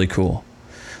tech was really cool.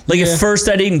 Like at first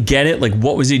I didn't get it. Like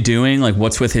what was he doing? Like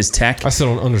what's with his tech? I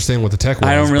still don't understand what the tech was.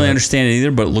 I don't really understand it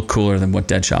either, but it looked cooler than what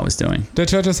Deadshot was doing.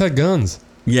 Deadshot just had guns.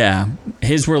 Yeah.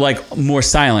 His were like more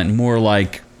silent, more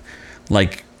like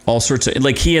all sorts of,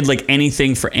 like he had like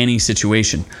anything for any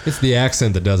situation. It's the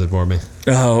accent that does it for me.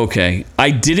 Oh, okay.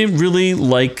 I didn't really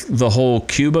like the whole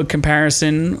Cuba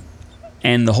comparison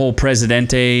and the whole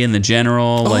Presidente and the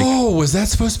General. Like, was that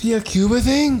supposed to be a Cuba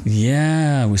thing?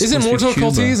 Yeah. Isn't Mortal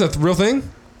Maltese a real thing?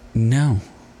 No.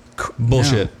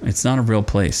 Bullshit. No, it's not a real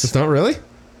place. It's not really?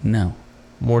 No.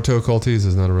 Mortal Maltese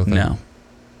is not a real thing? No.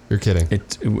 You're kidding.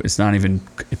 It's not even,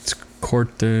 it's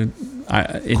Corto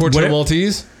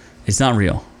Maltese? It's not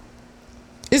real.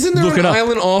 Isn't there an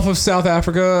island off of South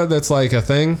Africa that's like a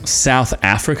thing? South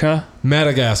Africa?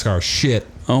 Madagascar. Shit.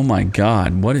 Oh my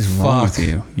God. What is wrong with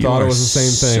you? You thought it was the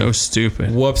same thing. So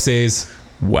stupid. Whoopsies.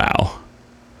 Wow.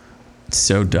 It's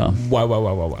so dumb.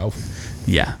 Wow.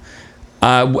 Yeah.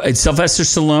 Sylvester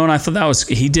Stallone, I thought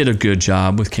he did a good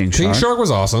job with King Shark. King Shark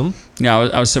was awesome. Yeah,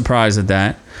 I was surprised at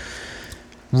that.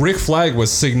 Rick Flag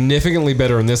was significantly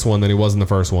better in this one than he was in the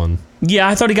first one. Yeah,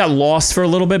 I thought he got lost for a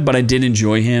little bit, but I did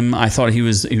enjoy him. I thought he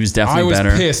was definitely better.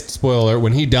 I was pissed, spoiler,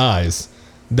 when he dies.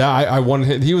 He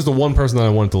was the one person that I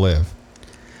wanted to live.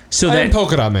 And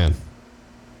Polka Dot Man.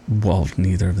 Well,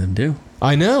 neither of them do.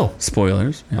 I know.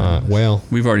 Spoilers. Yeah. Well,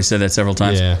 we've already said that several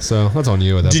times. Yeah, so that's on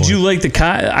you at that point. Did you like the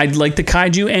the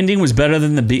kaiju ending was better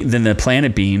than the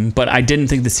Planet Beam, but I didn't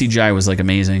think the CGI was like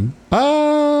amazing.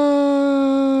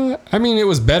 I mean, it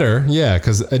was better, yeah,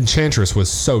 because Enchantress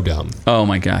was so dumb. Oh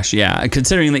my gosh, yeah.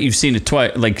 Considering that you've seen it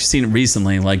twice, like seen it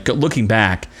recently, like looking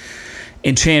back,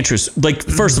 Enchantress, like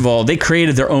first of all, they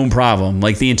created their own problem.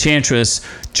 Like the Enchantress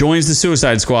joins the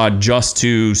Suicide Squad just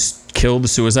to kill the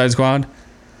Suicide Squad.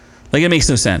 Like it makes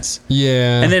no sense.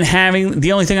 Yeah. And then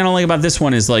the only thing I don't like about this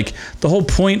one is like the whole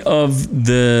point of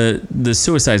the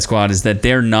Suicide Squad is that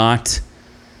they're not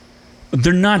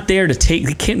there to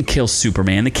they can't kill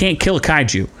Superman. They can't kill a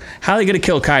kaiju. How are they going to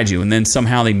kill a kaiju? And then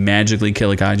somehow they magically kill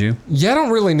a kaiju? Yeah, I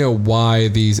don't really know why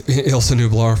these... Ilsa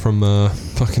Nublar from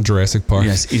fucking Jurassic Park.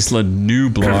 Yes, Isla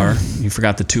Nublar. You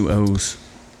forgot the 2 O's.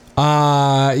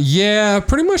 Yeah,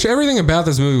 pretty much everything about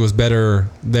this movie was better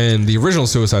than the original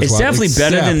Suicide Squad. It's definitely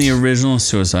better than the original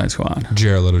Suicide Squad.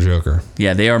 Jared Leto Joker.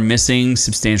 Yeah, they are missing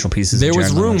substantial pieces There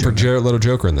was room for Jared Leto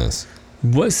Joker in this.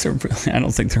 Was there really? I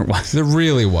don't think there was. There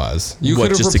really was. You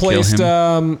could have replaced.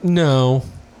 No.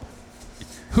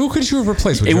 Who could you have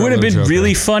replaced with It Jared would have Leto been Joker?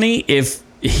 really funny if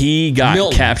he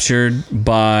got captured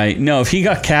by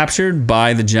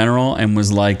the general and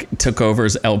was like took over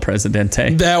as El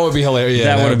Presidente. That would be hilarious.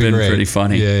 Yeah, that would have been great. pretty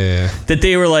funny. Yeah. That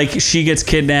they were like, she gets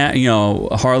kidnapped,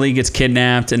 Harley gets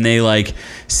kidnapped, and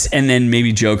and then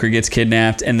maybe Joker gets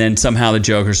kidnapped, and then somehow the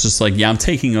Joker's just like, yeah, I'm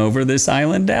taking over this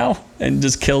island now, and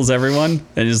just kills everyone,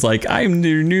 and is like, I'm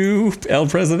your new El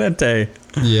Presidente.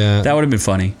 Yeah. That would have been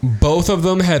funny. Both of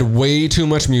them had way too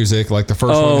much music. Like the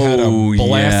first one had a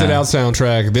blasted out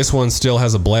soundtrack. This one still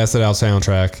has a blasted out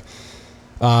soundtrack.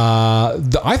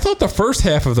 I thought the first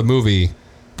half of the movie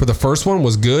for the first one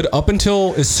was good up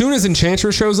until as soon as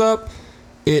Enchantress shows up,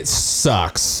 it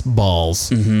sucks balls.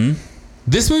 Mm-hmm.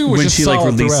 This movie was when just she like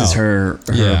solid releases throughout.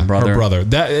 her brother. Her brother.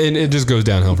 That and it just goes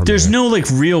downhill from There's there. no like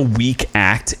real weak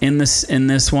act in this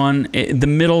one. The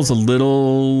middle's a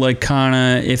little like kind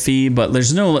of iffy, but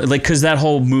there's no like because that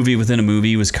whole movie within a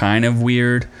movie was kind of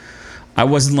weird. I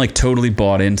wasn't like totally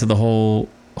bought into the whole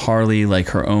Harley like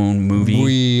her own movie.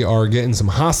 We are getting some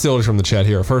hostility from the chat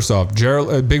here. First off,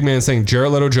 Big Man saying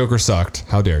Jared Leto Joker sucked.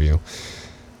 How dare you?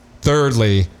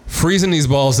 Thirdly, Freezing These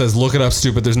Balls says, look it up,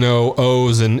 stupid. There's no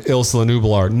O's in Isla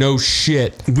Nublar. No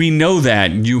shit. We know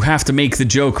that. You have to make the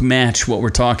joke match what we're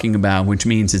talking about, which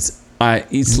means it's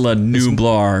Isla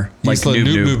Nublar. Like Isla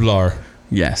Nublar.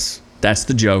 Yes, that's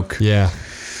the joke. Yeah.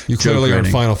 You clearly are in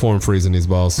writing. final form freezing these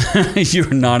balls.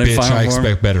 You're not in Bitch, final I form.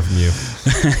 expect better from you.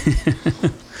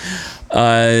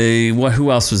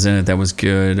 Who else was in it that was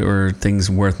good or things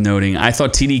worth noting? I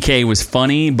thought TDK was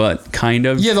funny, but kind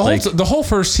of. Yeah, like, the whole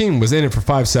first team was in it for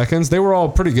 5 seconds. They were all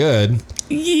pretty good.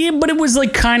 Yeah, but it was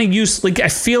like kind of useless. Like I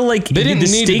feel like They didn't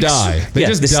the need stakes, to die. They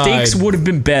just the stakes died. would have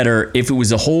been better if it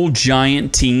was a whole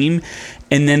giant team,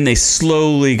 and then they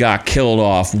slowly got killed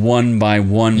off one by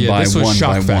one Yeah, by this was one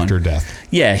shock by factor one. death.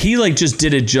 Yeah, he like just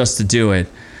did it just to do it,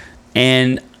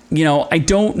 and you know I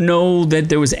don't know that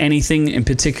there was anything in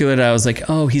particular that I was like,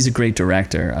 oh, he's a great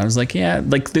director. I was like, yeah,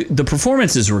 like the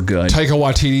performances were good Taika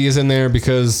Waititi is in there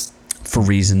because for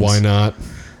reasons. why not?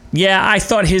 Yeah, I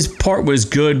thought his part was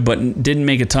good, but didn't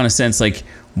make a ton of sense. Like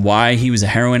why he was a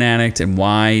heroin addict and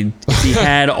why if he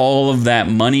had all of that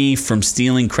money from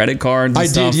stealing credit cards. And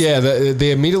stuff. Did, yeah.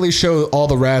 They immediately show all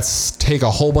the rats take a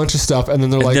whole bunch of stuff, and then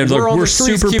they're like, They're like, we're on "We're the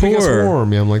streets super keeping us poor."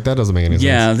 warm. Yeah, I'm like, that doesn't make any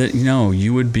sense. Yeah,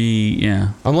 you would be.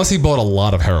 Yeah, Unless he bought a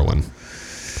lot of heroin.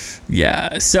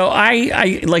 yeah. So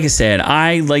I like I said,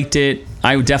 I liked it.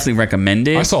 I would definitely recommend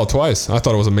it. I saw it twice. I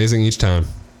thought it was amazing each time.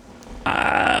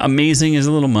 Amazing is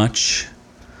a little much.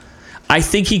 I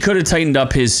think he could have tightened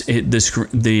up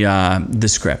the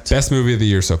script Best movie of the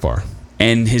year so far.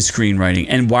 and his screenwriting.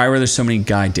 And why were there so many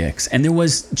guy dicks? And there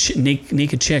was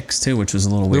naked chicks too, which was a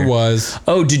little weird. There was.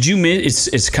 Oh, did you miss?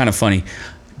 It's kind of funny.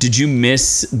 Did you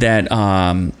miss that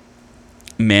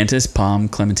Mantis Palm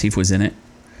Clementif was in it?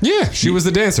 Yeah, she was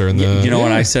the dancer. In the, You know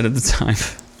what yeah. I said at the time?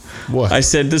 What? I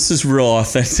said, this is real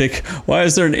authentic. Why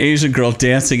is there an Asian girl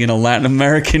dancing in a Latin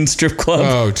American strip club?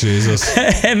 Oh, Jesus.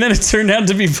 And then it turned out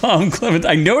to be Palm Clement.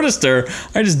 I noticed her.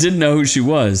 I just didn't know who she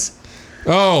was.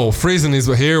 Oh, freezing these.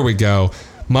 Here we go.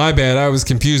 My bad. I was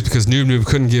confused because Noob Noob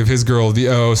couldn't give his girl the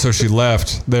O, so she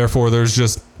left. Therefore, there's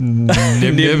just Nib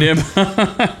Nib. Nib.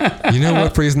 You know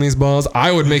what, freezing these balls?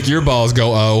 I would make your balls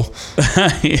go O.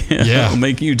 Yeah. I'll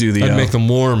make you do the I'd O. make them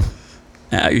warm.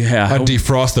 Yeah. I'd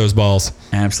defrost those balls,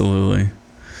 Absolutely.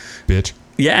 bitch.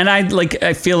 Yeah, and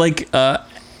I feel like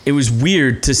it was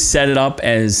weird to set it up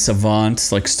as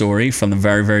Savant's like story from the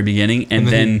very, very beginning, and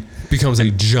then he becomes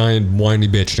a giant whiny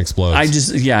bitch and explodes. I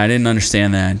didn't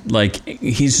understand that. Like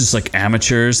he's just like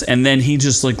amateurs, and then he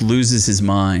just like loses his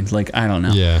mind. Like I don't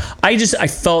know. Yeah. I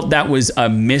felt that was a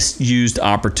misused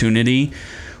opportunity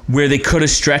where they could have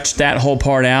stretched that whole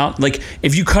part out. Like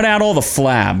if you cut out all the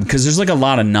flab, because there's like a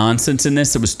lot of nonsense in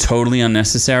this that was totally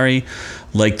unnecessary,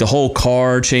 like the whole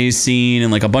car chase scene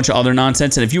and like a bunch of other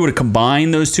nonsense. And if you would have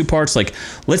combined those two parts, like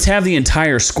let's have the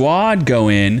entire squad go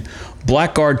in.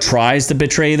 Blackguard tries to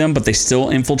betray them, but they still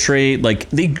infiltrate. Like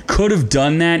they could have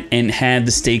done that and had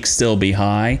the stakes still be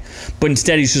high. But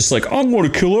instead he's just like, I'm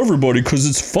going to kill everybody because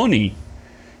it's funny.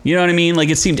 You know what I mean? Like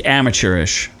it seemed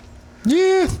amateurish.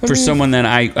 yeah. For someone that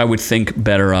I would think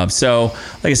better of. So,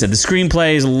 like I said, the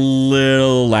screenplay is a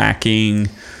little lacking,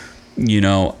 you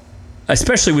know,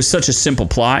 especially with such a simple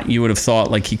plot. You would have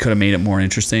thought like he could have made it more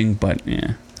interesting, but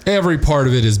yeah. Every part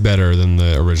of it is better than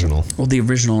the original. Well, the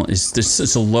original is this.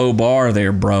 It's a low bar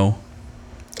there, bro.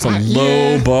 It's a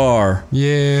low yeah. bar.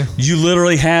 Yeah. You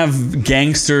literally have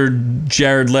gangster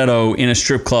Jared Leto in a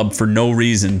strip club for no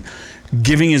reason,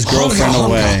 giving his girlfriend Hunka,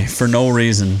 away hunka. for no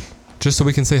reason. Just so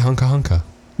we can say hunka hunka.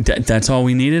 That's all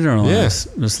we needed, or less?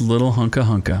 Yeah. Just a little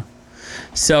hunka.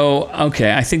 So,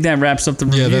 okay, I think that wraps up the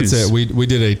reviews. Yeah, that's it. We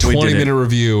did a 20-minute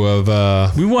review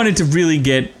of We wanted to really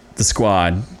get the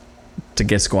squad to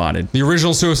get squatted. the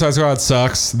original Suicide Squad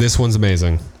sucks. This one's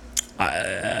amazing.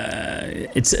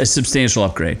 It's a substantial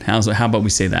upgrade. How about we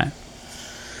say that?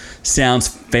 Sounds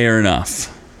fair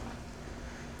enough.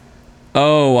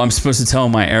 Oh, I'm supposed to tell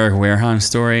my Eric Wareheim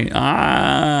story?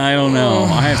 I don't know.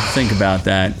 I have to think about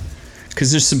that.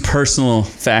 Because there's some personal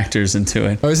factors into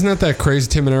it. Oh, isn't that crazy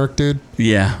Tim and Eric dude?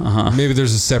 Yeah, Maybe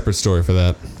there's a separate story for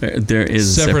that. There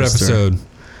is a Separate story. episode.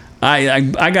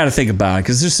 I got to think about it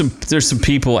because there's some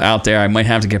people out there I might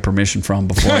have to get permission from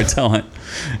before I tell it.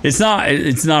 It's not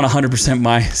 100%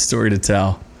 my story to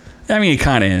tell. I mean, it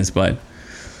kind of is, but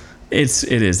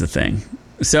It is the thing.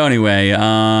 So anyway,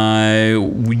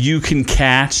 you can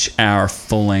catch our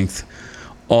full-length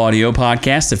audio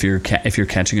podcast if you're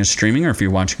catching us streaming, or if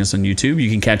you're watching us on YouTube. You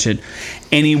can catch it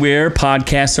anywhere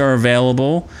podcasts are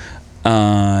available.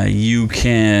 You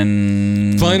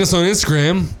can find us on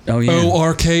Instagram. Oh, yeah.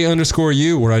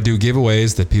 ORK_U, where I do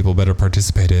giveaways that people better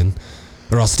participate in,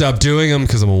 or I'll stop doing them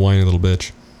because I'm a whiny little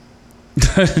bitch.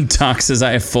 Doc says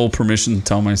I have full permission to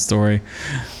tell my story.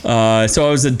 So I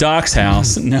was at Doc's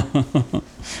house. No.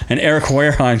 And Eric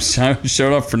Wareheim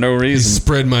showed up for no He reason.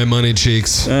 spread my money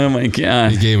cheeks. Oh my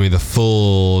God. He gave me the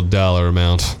full dollar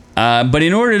amount. But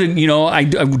in order to, I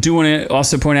do want to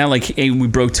also point out, like, hey, we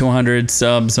broke 200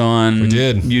 subs on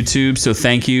YouTube. So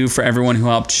thank you for everyone who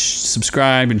helped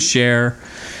subscribe and share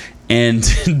and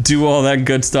do all that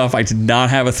good stuff. I did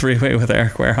not have a three-way with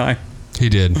Eric Wareheim. He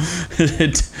did.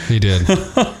 He did.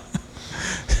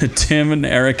 Tim and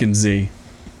Eric and Z.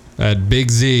 At Big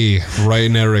Z, right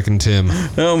in Eric and Tim.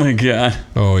 Oh my God.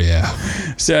 Oh yeah.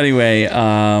 So anyway,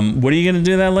 what are you gonna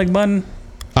do that like button?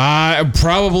 I'm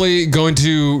probably going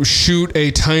to shoot a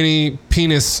tiny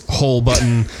penis hole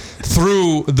button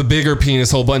through the bigger penis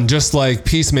hole button, just like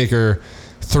Peacemaker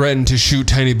threatened to shoot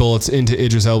tiny bullets into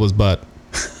Idris Elba's butt.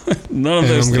 None of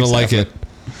those. I'm gonna like it.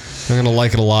 I'm gonna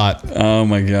like it a lot. Oh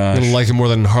my gosh. I'm gonna like it more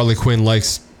than Harley Quinn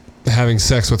likes having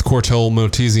sex with Cortel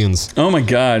Maltesians. Oh my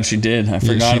God, she did. I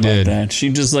forgot about that. She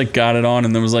just like got it on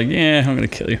and then was like, "Yeah, I'm gonna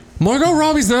kill you." Margot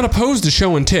Robbie's not opposed to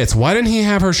showing tits. Why didn't he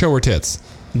have her show her tits?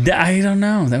 I don't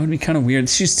know. That would be kind of weird.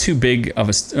 She's too big of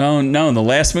a. Oh no! In the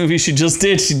last movie she just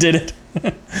did, she did it.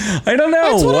 I don't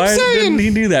know. That's what Why I'm saying. didn't he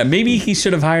do that? Maybe he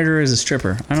should have hired her as a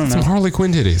stripper. I don't know. Some Harley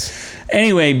Quinn titties.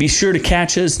 Anyway, be sure to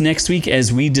catch us next week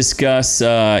as we discuss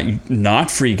not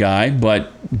Free Guy,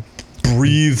 but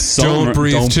Breathe. Don't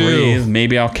Breathe.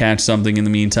 Maybe I'll catch something in the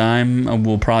meantime.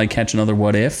 We'll probably catch another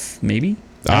What If. Maybe.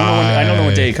 I don't know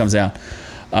what day it comes out.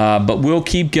 But we'll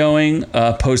keep going.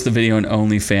 Post the video on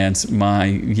OnlyFans.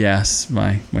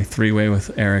 My three-way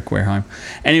with Eric Wareheim.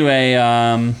 Anyway,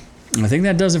 I think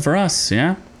that does it for us.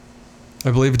 Yeah.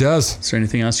 I believe it does. Is there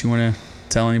anything else you want to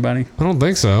tell anybody? I don't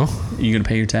think so. You gonna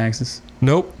pay your taxes?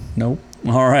 Nope.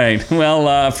 All right.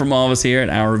 Well, from all of us here at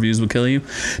Our Reviews Will Kill You,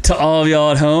 to all of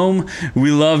y'all at home,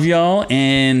 we love y'all,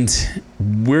 and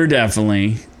we're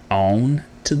definitely on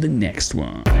to the next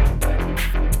one.